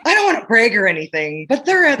 I don't want to brag or anything, but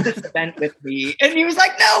they're at this event with me. And he was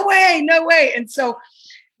like, no way. And so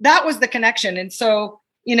that was the connection. And so,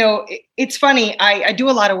 it's funny. I do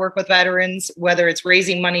a lot of work with veterans, whether it's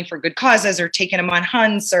raising money for good causes or taking them on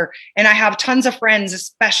hunts and I have tons of friends,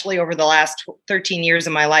 especially over the last 13 years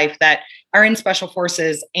of my life that are in special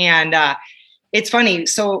forces. And it's funny.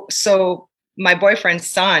 So my boyfriend's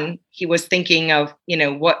son, he was thinking of,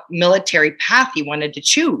 what military path he wanted to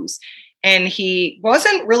choose. And he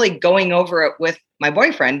wasn't really going over it with my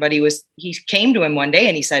boyfriend, but he came to him one day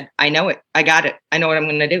and he said, I know it. I got it. I know what I'm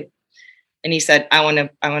going to do. And he said, I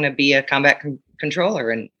want to be a combat controller.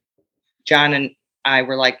 And John and I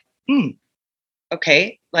were like,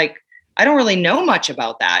 okay. I don't really know much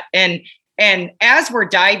about that. And as we're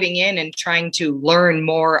diving in and trying to learn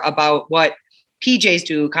more about what PJs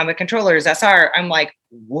do, combat controllers, SR, I'm like,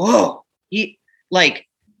 whoa, are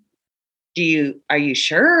you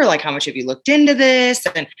sure? How much have you looked into this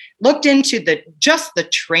and looked into the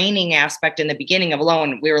training aspect in the beginning of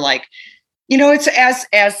alone? We were like, it's as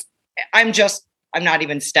I'm not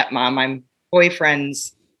even stepmom. I'm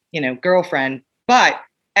boyfriend's, girlfriend. But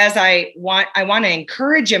as I want to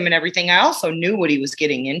encourage him and everything, I also knew what he was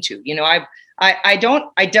getting into. I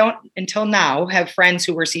don't until now have friends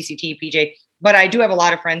who were CCT, PJ, but I do have a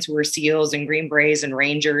lot of friends who were SEALs and Green Berets and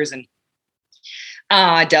Rangers. And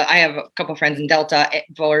I have a couple of friends in Delta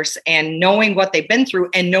Force, and knowing what they've been through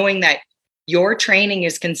and knowing that your training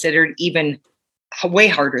is considered even way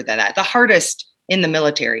harder than that, the hardest in the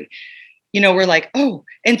military, we're like, oh,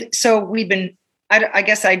 and so we've been,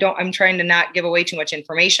 I'm trying to not give away too much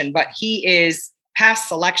information, but he is past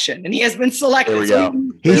selection and he has been selected. There we go.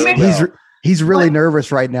 He's really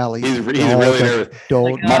nervous right now. He's really nervous.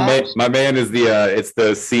 My man is it's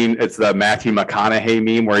the scene. It's the Matthew McConaughey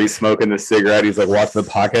meme where he's smoking the cigarette. He's watching the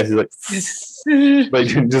podcast.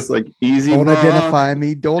 He's like easy. Don't identify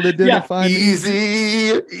me. Don't identify me. Easy.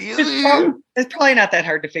 It's probably not that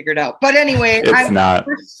hard to figure it out. But anyway,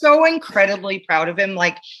 we're so incredibly proud of him,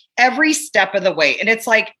 every step of the way. And it's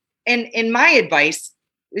and my advice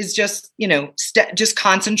is just, just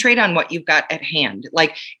concentrate on what you've got at hand.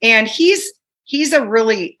 And he's a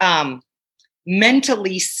really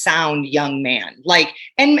mentally sound young man.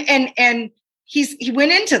 And he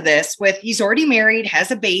went into this with, he's already married,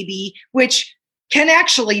 has a baby, which can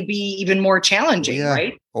actually be even more challenging,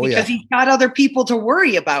 right? Because he's got other people to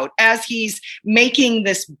worry about as he's making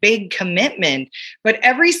this big commitment. But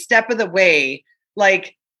every step of the way,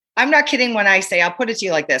 I'm not kidding when I say, I'll put it to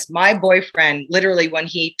you like this. My boyfriend, literally, when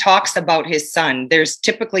he talks about his son, there's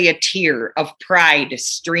typically a tear of pride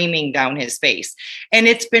streaming down his face. And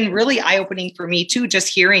it's been really eye-opening for me too,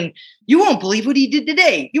 just hearing, you won't believe what he did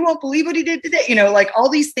today. You won't believe what he did today. All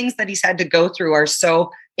these things that he's had to go through are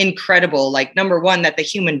so incredible. Number one, that the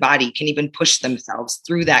human body can even push themselves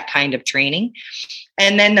through that kind of training.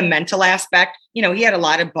 And then the mental aspect, he had a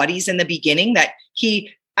lot of buddies in the beginning that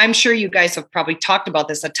I'm sure you guys have probably talked about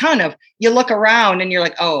this a ton of, you look around and you're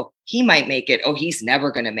like, oh, he might make it. Oh, he's never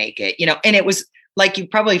going to make it. And it was like, you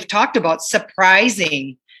probably talked about,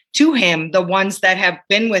 surprising to him, the ones that have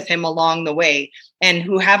been with him along the way and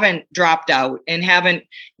who haven't dropped out and haven't,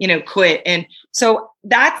 quit. And so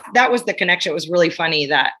that was the connection. It was really funny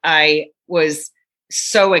that I was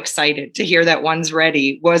so excited to hear that One's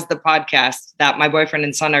Ready was the podcast that my boyfriend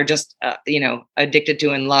and son are just, addicted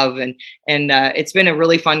to and love. And it's been a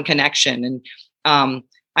really fun connection. And I'm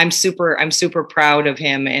super proud of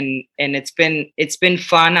him. And it's been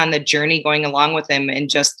fun on the journey going along with him and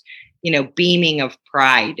just, beaming of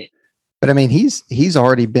pride. But I mean, he's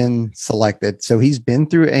already been selected. So he's been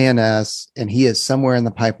through ANS and he is somewhere in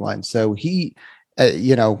the pipeline. So he,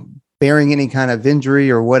 bearing any kind of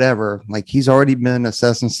injury or whatever, like he's already been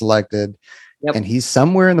assessed and selected. Yep. And he's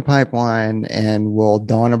somewhere in the pipeline and will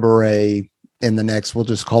don a beret in the next, we'll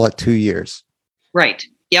just call it 2 years. Right.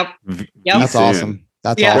 Yep. That's awesome.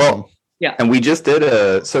 That's awesome. Well, yeah. And we just did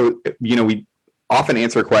we often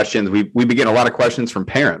answer questions. We begin a lot of questions from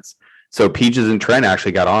parents. So Peaches and Trent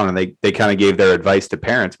actually got on and they kind of gave their advice to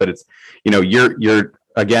parents, but it's, you're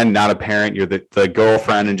again, not a parent, you're the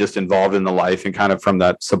girlfriend and just involved in the life and kind of from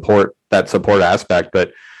that support aspect.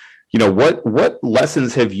 But what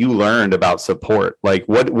lessons have you learned about support? Like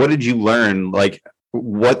what did you learn? Like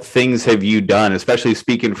what things have you done, especially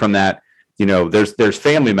speaking from that, there's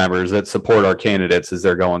family members that support our candidates as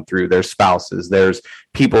they're going through, there's spouses, there's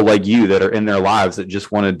people like you that are in their lives that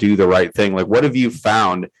just want to do the right thing. Like what have you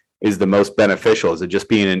found is the most beneficial? Is it just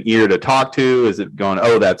being an ear to talk to? Is it going,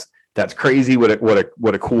 oh, that's crazy. What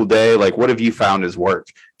a cool day. Like what have you found has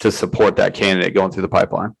worked to support that candidate going through the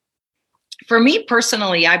pipeline? For me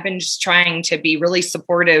personally, I've been just trying to be really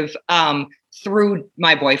supportive through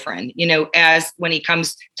my boyfriend, as when he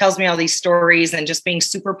comes, tells me all these stories and just being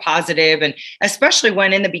super positive. And especially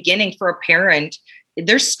when in the beginning for a parent,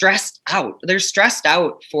 they're stressed out. They're stressed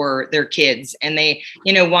out for their kids and they,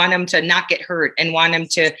 want them to not get hurt and want them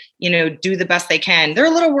to, do the best they can. They're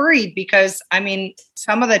a little worried because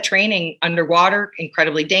some of the training underwater,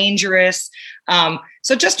 incredibly dangerous.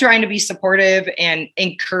 So just trying to be supportive and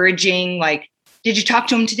encouraging, like, did you talk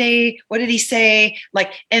to him today? What did he say?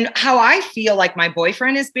 Like, and how I feel like my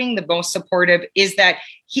boyfriend is being the most supportive is that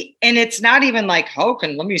and it's not even like,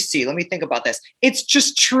 let me think about this. It's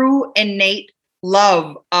just true, innate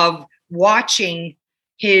love of watching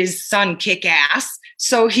his son kick ass.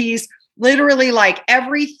 So he's literally like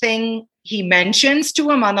everything he mentions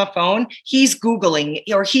to him on the phone, he's Googling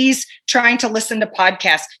or he's trying to listen to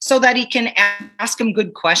podcasts so that he can ask him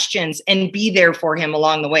good questions and be there for him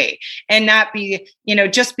along the way and not be,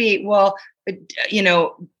 just be,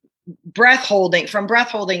 breath holding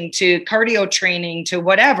to cardio training to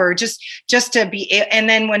whatever, just to be. And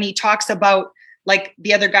then when he talks about like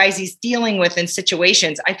the other guys he's dealing with in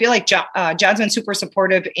situations, I feel like John's been super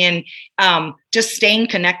supportive in just staying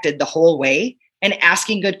connected the whole way and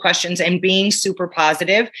asking good questions and being super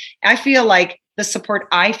positive. I feel like the support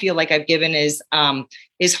I feel like I've given is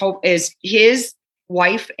his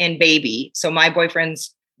wife and baby. So my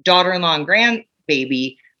boyfriend's daughter-in-law and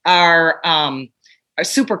grandbaby are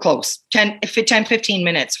super close, 15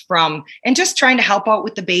 minutes from, and just trying to help out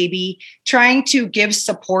with the baby, trying to give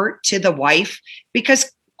support to the wife,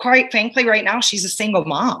 because quite frankly, right now she's a single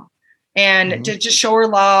mom, and to just show her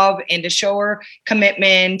love and to show her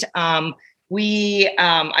commitment.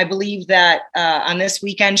 I believe that on this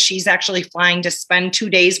weekend, she's actually flying to spend 2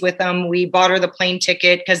 days with them. We bought her the plane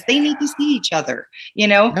ticket because they need to see each other,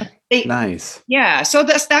 Nice. Yeah. So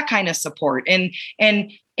that's that kind of support and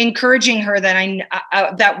encouraging her that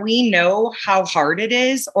that we know how hard it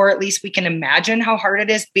is, or at least we can imagine how hard it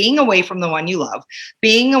is being away from the one you love,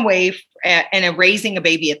 being away and raising a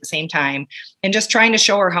baby at the same time, and just trying to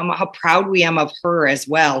show her how proud we am of her as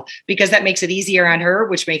well, because that makes it easier on her,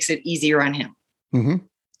 which makes it easier on him. Mm-hmm.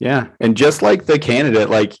 Yeah. And just like the candidate,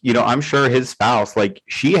 like, I'm sure his spouse, like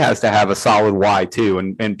she has to have a solid why too.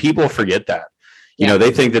 And people forget that,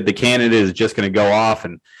 they think that the candidate is just going to go off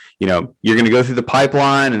and, you're going to go through the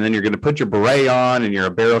pipeline and then you're going to put your beret on and you're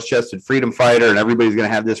a barrel-chested freedom fighter and everybody's going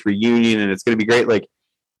to have this reunion and it's going to be great. Like,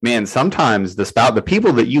 man, sometimes the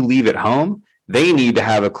people that you leave at home, they need to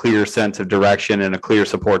have a clear sense of direction and a clear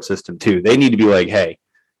support system too. They need to be like, hey,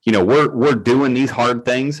 we're doing these hard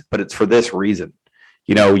things, but it's for this reason.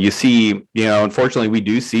 You see, unfortunately we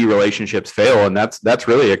do see relationships fail, and that's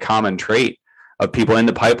really a common trait of people in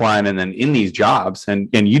the pipeline and then in these jobs.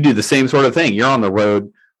 And you do the same sort of thing. You're on the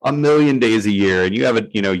road a million days a year and you have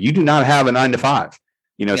you do not have a 9 to 5.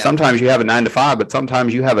 Sometimes you have a 9 to 5, but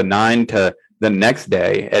sometimes you have a 9 to the next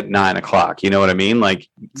day at 9 o'clock. You know what I mean? Like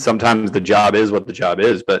sometimes the job is what the job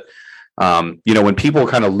is, but when people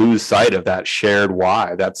kind of lose sight of that shared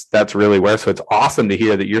why, that's really where. So it's awesome to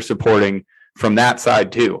hear that you're supporting from that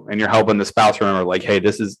side too, and you're helping the spouse remember, like, hey,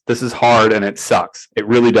 this is hard and it sucks. It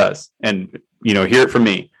really does. And hear it from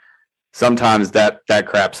me. Sometimes that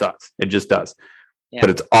crap sucks. It just does. Yeah. But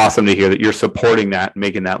it's awesome to hear that you're supporting that,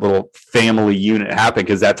 making that little family unit happen,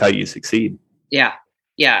 because that's how you succeed. Yeah.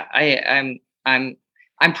 Yeah.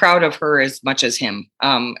 I'm proud of her as much as him.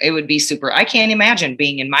 It would be super. I can't imagine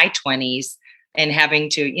being in my 20s and having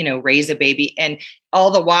to, raise a baby, and all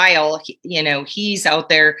the while, he's out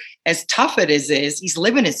there, as tough it is, he's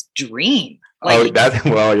living his dream. Listen,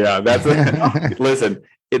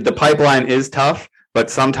 the pipeline is tough, but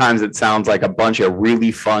sometimes it sounds like a bunch of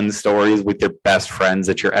really fun stories with your best friends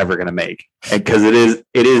that you're ever going to make. And because it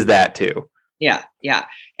is that too. Yeah. Yeah.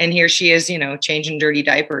 And here she is, changing dirty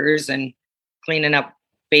diapers and cleaning up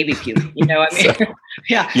baby puke, I mean,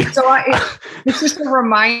 yeah. So it's just a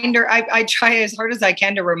reminder. I try as hard as I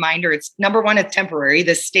can to remind her. It's number one, it's temporary,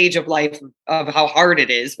 this stage of life of how hard it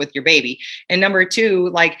is with your baby. And number two,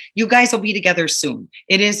 like, you guys will be together soon.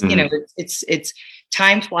 It is, it's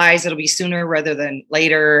time flies. It'll be sooner rather than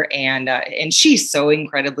later. And she's so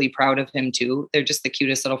incredibly proud of him too. They're just the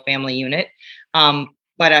cutest little family unit.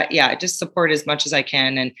 But just support as much as I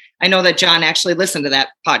can. And I know that John actually listened to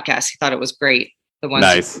that podcast. He thought it was great. The ones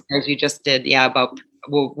as you just did. Yeah. About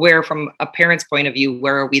where, from a parent's point of view,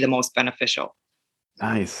 where are we the most beneficial?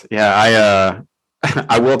 Nice. Yeah.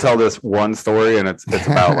 I will tell this one story, and it's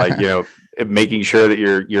about like, making sure that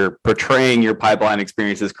you're portraying your pipeline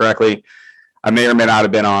experiences correctly. I may or may not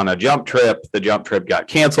have been on a jump trip. The jump trip got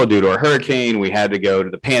canceled due to a hurricane. We had to go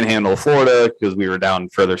to the Panhandle of Florida because we were down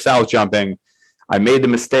further south jumping. I made the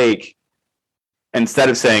mistake, instead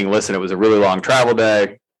of saying, listen, it was a really long travel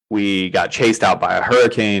day, we got chased out by a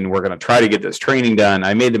hurricane, we're going to try to get this training done.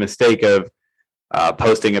 I made the mistake of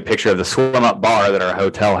posting a picture of the swim up bar that our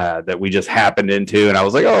hotel had that we just happened into. And I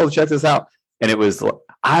was like, oh, check this out. And it was,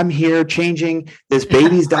 I'm here changing this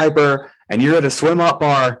baby's diaper and you're at a swim up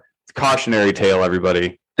bar. It's a cautionary tale,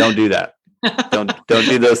 everybody. Don't do that. Don't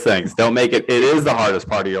do those things. Don't make it. It is the hardest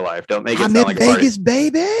part of your life. Don't make it sound like Vegas,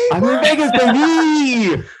 baby. I'm in Vegas,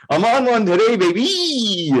 baby. I'm on one today,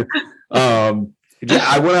 baby.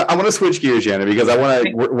 I want to switch gears, Jana, because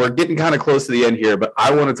we're getting kind of close to the end here, but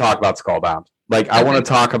I want to talk about Skullbound. Like, I want to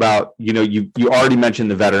talk about, you already mentioned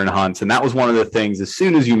the veteran hunts, and that was one of the things, as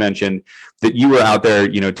soon as you mentioned that you were out there,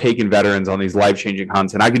 taking veterans on these life-changing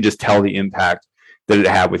hunts, and I could just tell the impact that it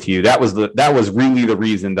had with you. That was really the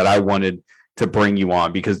reason that I wanted to bring you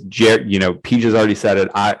on, because Peach has already said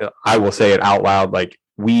it. I will say it out loud. Like,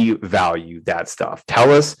 we value that stuff.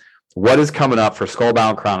 Tell us what is coming up for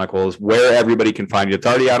Skullbound Chronicles, where everybody can find you. It's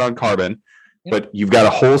already out on Carbon, but you've got a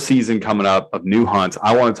whole season coming up of new hunts.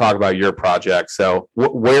 I want to talk about your project. So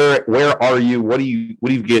where are you? What do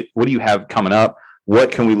you have coming up?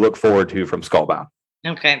 What can we look forward to from Skullbound?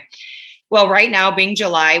 Okay. Well, right now, being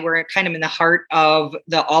July, we're kind of in the heart of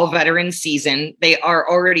the all veteran season. They are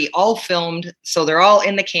already all filmed, so they're all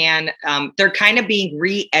in the can. They're kind of being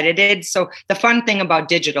re-edited. So the fun thing about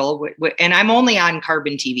digital, and I'm only on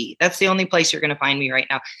Carbon TV. That's the only place you're going to find me right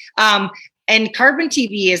now. And Carbon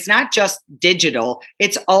TV is not just digital,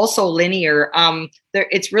 it's also linear.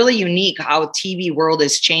 It's really unique how TV world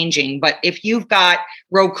is changing. But if you've got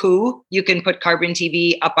Roku, you can put Carbon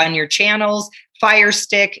TV up on your channels. Fire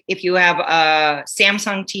Stick, if you have a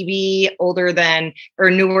Samsung TV older than or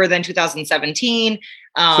newer than 2017.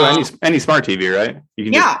 So any smart TV, right? You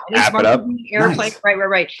can just app it up. TV, AirPlay, nice.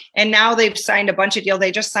 Right. And now they've signed a bunch of deals.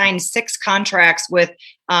 They just signed 6 contracts with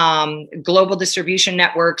global distribution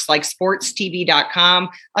networks like sportstv.com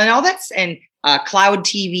and all that's, and Cloud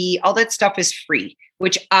TV, all that stuff is free,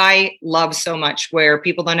 which I love so much, where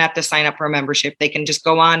people don't have to sign up for a membership. They can just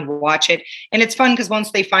go on, watch it. And it's fun because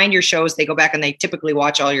once they find your shows, they go back and they typically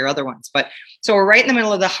watch all your other ones. But so we're right in the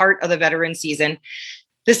middle of the heart of the veteran season.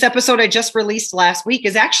 This episode I just released last week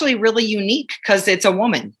is actually really unique because it's a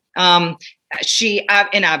woman. She,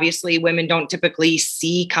 and obviously women don't typically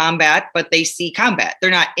see combat, but they see combat.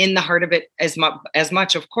 They're not in the heart of it as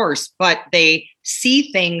much, of course, but they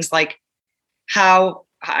see things like how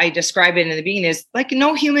I describe it in the beginning is like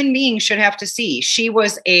no human being should have to see. She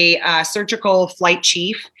was a surgical flight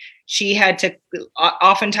chief. She had to,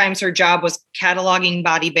 oftentimes her job was cataloging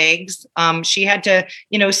body bags. She had to,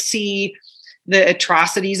 see the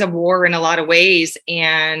atrocities of war in a lot of ways,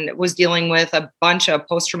 and was dealing with a bunch of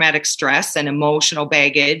post-traumatic stress and emotional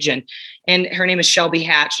baggage. And her name is Shelby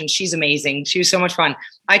Hatch, and she's amazing. She was so much fun.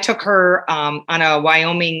 I took her on a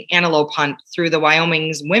Wyoming antelope hunt through the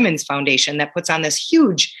Wyoming's Women's Foundation that puts on this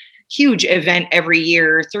huge event every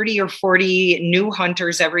year. 30 or 40 new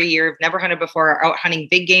hunters every year, have never hunted before, are out hunting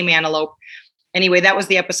big game antelope. Anyway, that was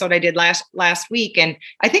the episode I did last week. And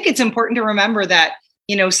I think it's important to remember that,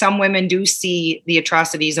 some women do see the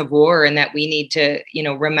atrocities of war, and that we need to,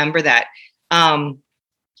 remember that. And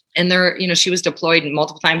there, she was deployed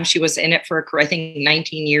multiple times. She was in it for, I think,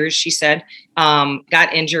 19 years, she said,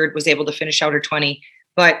 got injured, was able to finish out her 20.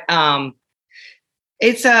 But I'm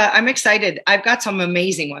excited. I've got some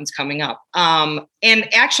amazing ones coming up.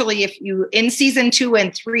 And actually, in season 2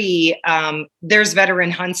 and 3, there's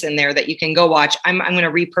veteran hunts in there that you can go watch. I'm going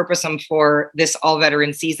to repurpose them for this all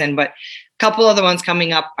veteran season, but a couple of the ones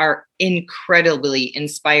coming up are incredibly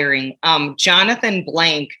inspiring. Jonathan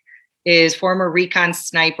Blank is former recon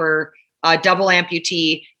sniper, double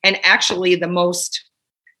amputee, and actually the most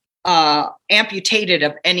amputated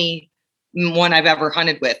of any one I've ever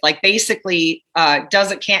hunted with. Like basically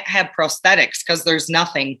can't have prosthetics because there's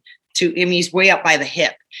nothing to him. He's way up by the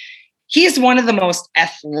hip. He is one of the most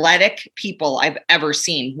athletic people I've ever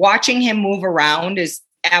seen. Watching him move around is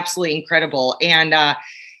absolutely incredible. And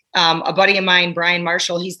a buddy of mine, Brian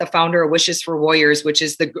Marshall, he's the founder of Wishes for Warriors, which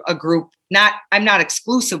is a group. I'm not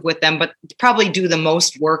exclusive with them, but probably do the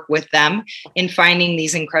most work with them in finding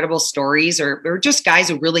these incredible stories or just guys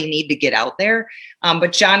who really need to get out there.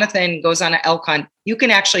 But Jonathan goes on an elk hunt. You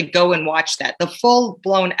can actually go and watch that. The full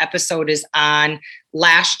blown episode is on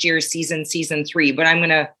last year's season 3, but I'm going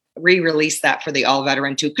to re-release that for the all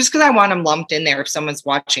veteran too, because I want them lumped in there if someone's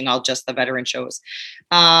watching all just the veteran shows.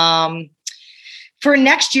 For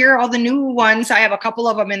next year, all the new ones, I have a couple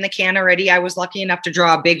of them in the can already. I was lucky enough to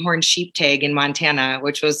draw a bighorn sheep tag in Montana,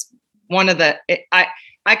 which was one of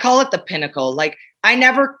I call it the pinnacle. Like I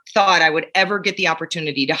never thought I would ever get the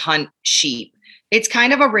opportunity to hunt sheep. It's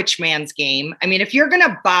kind of a rich man's game. I mean, if you're going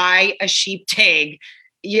to buy a sheep tag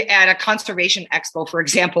at a conservation expo, for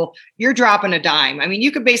example, you're dropping a dime. I mean,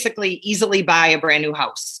 you could basically easily buy a brand new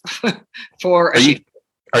house for a sheep.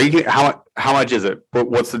 How much is it?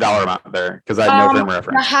 What's the dollar amount there? Because I have no frame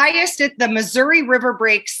reference. The highest the Missouri River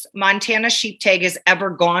Breaks Montana sheep tag has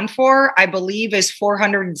ever gone for, I believe, is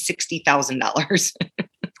 $460,000.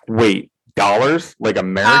 Wait, dollars? Like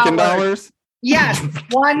American dollars? Yes,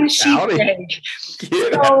 one sheep tag.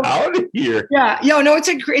 Get out of here! Yeah, no,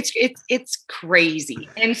 it's crazy,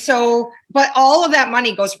 and so, but all of that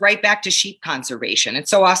money goes right back to sheep conservation.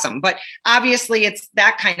 It's so awesome, but obviously, it's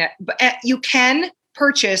that kind of. But you can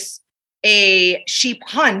purchase a sheep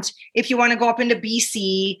hunt if you want to go up into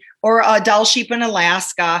BC or a Dall sheep in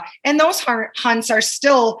Alaska, and those hunts are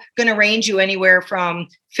still going to range you anywhere from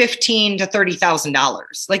 $15,000 to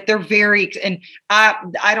 $30,000. Like they're very, and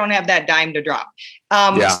I don't have that dime to drop.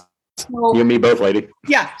 So, you and me both, lady.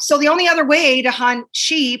 Yeah. So the only other way to hunt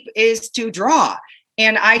sheep is to draw.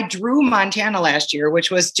 And I drew Montana last year, which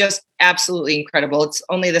was just absolutely incredible. It's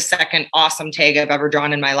only the second awesome tag I've ever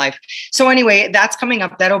drawn in my life. So anyway, that's coming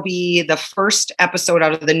up. That'll be the first episode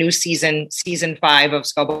out of the new season 5 of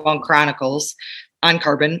Skullbound Chronicles on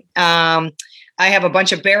Carbon. I have a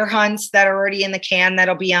bunch of bear hunts that are already in the can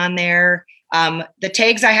that'll be on there. The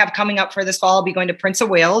tags I have coming up for this fall, I'll be going to Prince of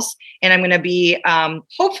Wales, and I'm going to be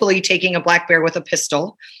hopefully taking a black bear with a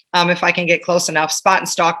pistol. If I can get close enough, spot and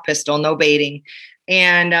stalk pistol, no baiting.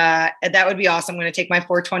 And that would be awesome. I'm going to take my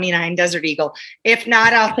 429 Desert Eagle. If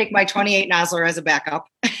not, I'll take my 28 Nosler as a backup.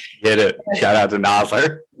 Get it. Shout out to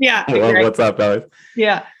Nosler. Yeah. Well, what's up, guys?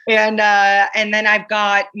 Yeah. And then I've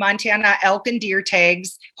got Montana elk and deer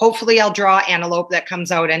tags. Hopefully I'll draw antelope that comes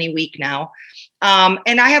out any week now.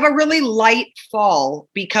 And I have a really light fall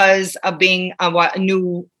because of being a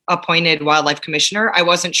new appointed wildlife commissioner. I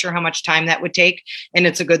wasn't sure how much time that would take. And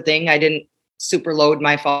it's a good thing I didn't super load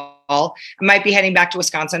my fall. I might be heading back to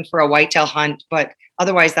Wisconsin for a whitetail hunt, but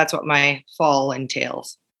otherwise that's what my fall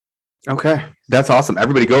entails. Okay. That's awesome.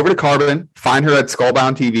 Everybody go over to Carbon, find her at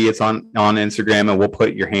Skullbound TV. It's on Instagram, and we'll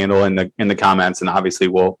put your handle in the comments. And obviously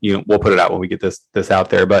we'll put it out when we get this out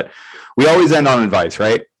there. But we always end on advice,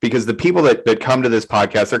 right? Because the people that come to this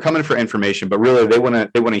podcast, they're coming for information, but really they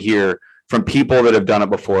want to hear from people that have done it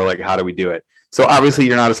before. Like, how do we do it? So obviously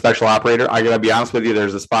you're not a special operator. I gotta be honest with you.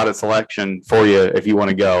 There's a spotted selection for you if you want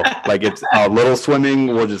to go. Like it's a little swimming.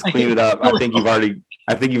 We'll just clean it up. I think you've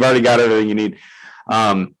already got everything you need.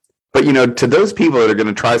 But to those people that are going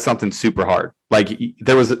to try something super hard, like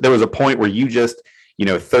there was a point where you just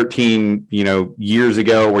 13 years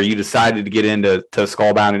ago where you decided to get into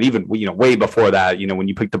Skullbound, and even way before that, when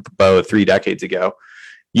you picked up the bow 3 decades ago,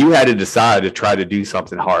 you had to decide to try to do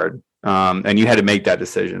something hard. And you had to make that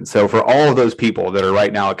decision. So for all of those people that are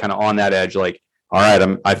right now kind of on that edge, like, all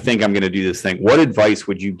right, I think I'm going to do this thing. What advice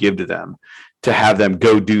would you give to them to have them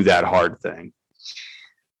go do that hard thing?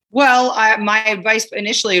 Well, my advice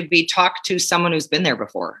initially would be talk to someone who's been there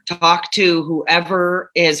before. Talk to whoever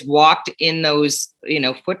has walked in those,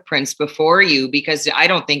 footprints before you, because I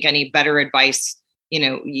don't think any better advice,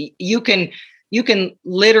 you can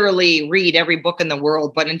literally read every book in the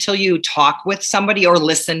world, but until you talk with somebody or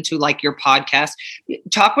listen to like your podcast,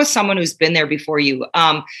 talk with someone who's been there before you.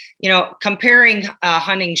 Comparing a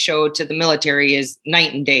hunting show to the military is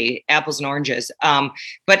night and day, apples and oranges.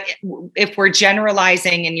 But if we're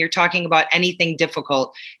generalizing and you're talking about anything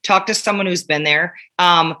difficult, talk to someone who's been there.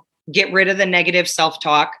 Get rid of the negative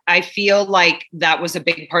self-talk. I feel like that was a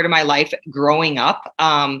big part of my life growing up,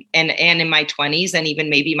 and in my 20s and even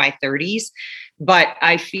maybe my 30s. but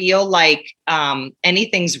I feel like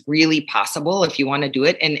anything's really possible if you want to do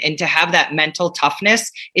it. And to have that mental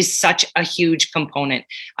toughness is such a huge component.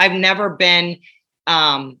 I'm athletic.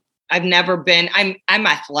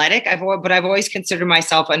 But I've always considered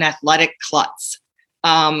myself an athletic klutz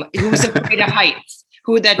who's afraid of heights.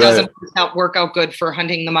 Who that doesn't work out good for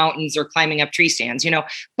hunting the mountains or climbing up tree stands,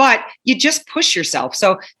 but you just push yourself.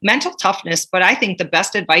 So mental toughness, but I think the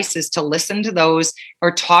best advice is to listen to those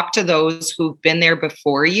or talk to those who've been there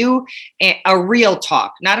before you. A real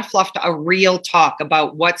talk, not a fluff, a real talk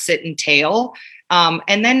about what's it entail.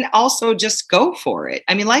 And then also just go for it.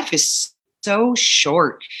 I mean, life is so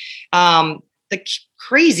short. The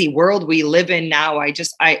crazy world we live in now,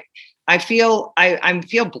 I feel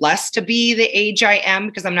blessed to be the age I am,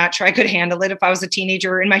 because I'm not sure I could handle it if I was a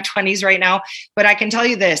teenager in my 20s right now. But I can tell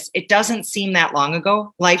you this, it doesn't seem that long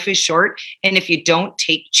ago. Life is short. And if you don't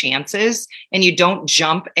take chances and you don't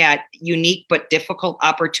jump at unique but difficult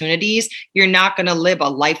opportunities, you're not going to live a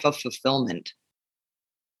life of fulfillment.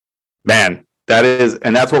 Man,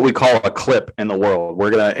 that's what we call a clip in the world.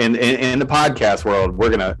 We're gonna in the podcast world, we're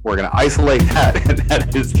gonna isolate that, and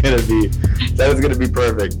that is gonna be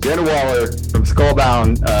perfect. Jana Waller from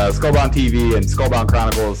Skullbound TV and Skullbound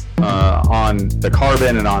Chronicles on the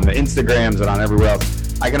Carbon and on the Instagrams and on everywhere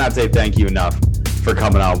else. I cannot say thank you enough for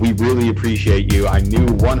coming on. We really appreciate you. I knew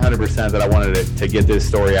 100% that I wanted to get this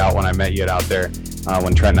story out when I met you out there,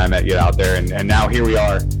 when Trent and I met you out there, and now here we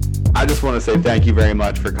are. I just want to say thank you very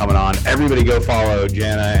much for coming on. Everybody go follow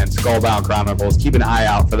Jana and Skullbound Chronicles. Keep an eye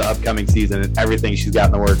out for the upcoming season and everything she's got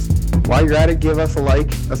in the works. While you're at it, give us a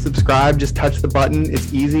like, a subscribe. Just touch the button.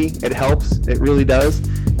 It's easy. It helps. It really does.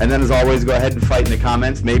 And then, as always, go ahead and fight in the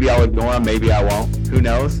comments. Maybe I'll ignore them. Maybe I won't. Who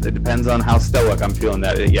knows? It depends on how stoic I'm feeling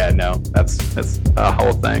that. Yeah, no, that's a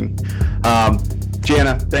whole thing.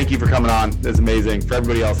 Jana, thank you for coming on. It's amazing. For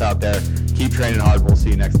everybody else out there, keep training hard. We'll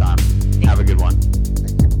see you next time. Have a good one.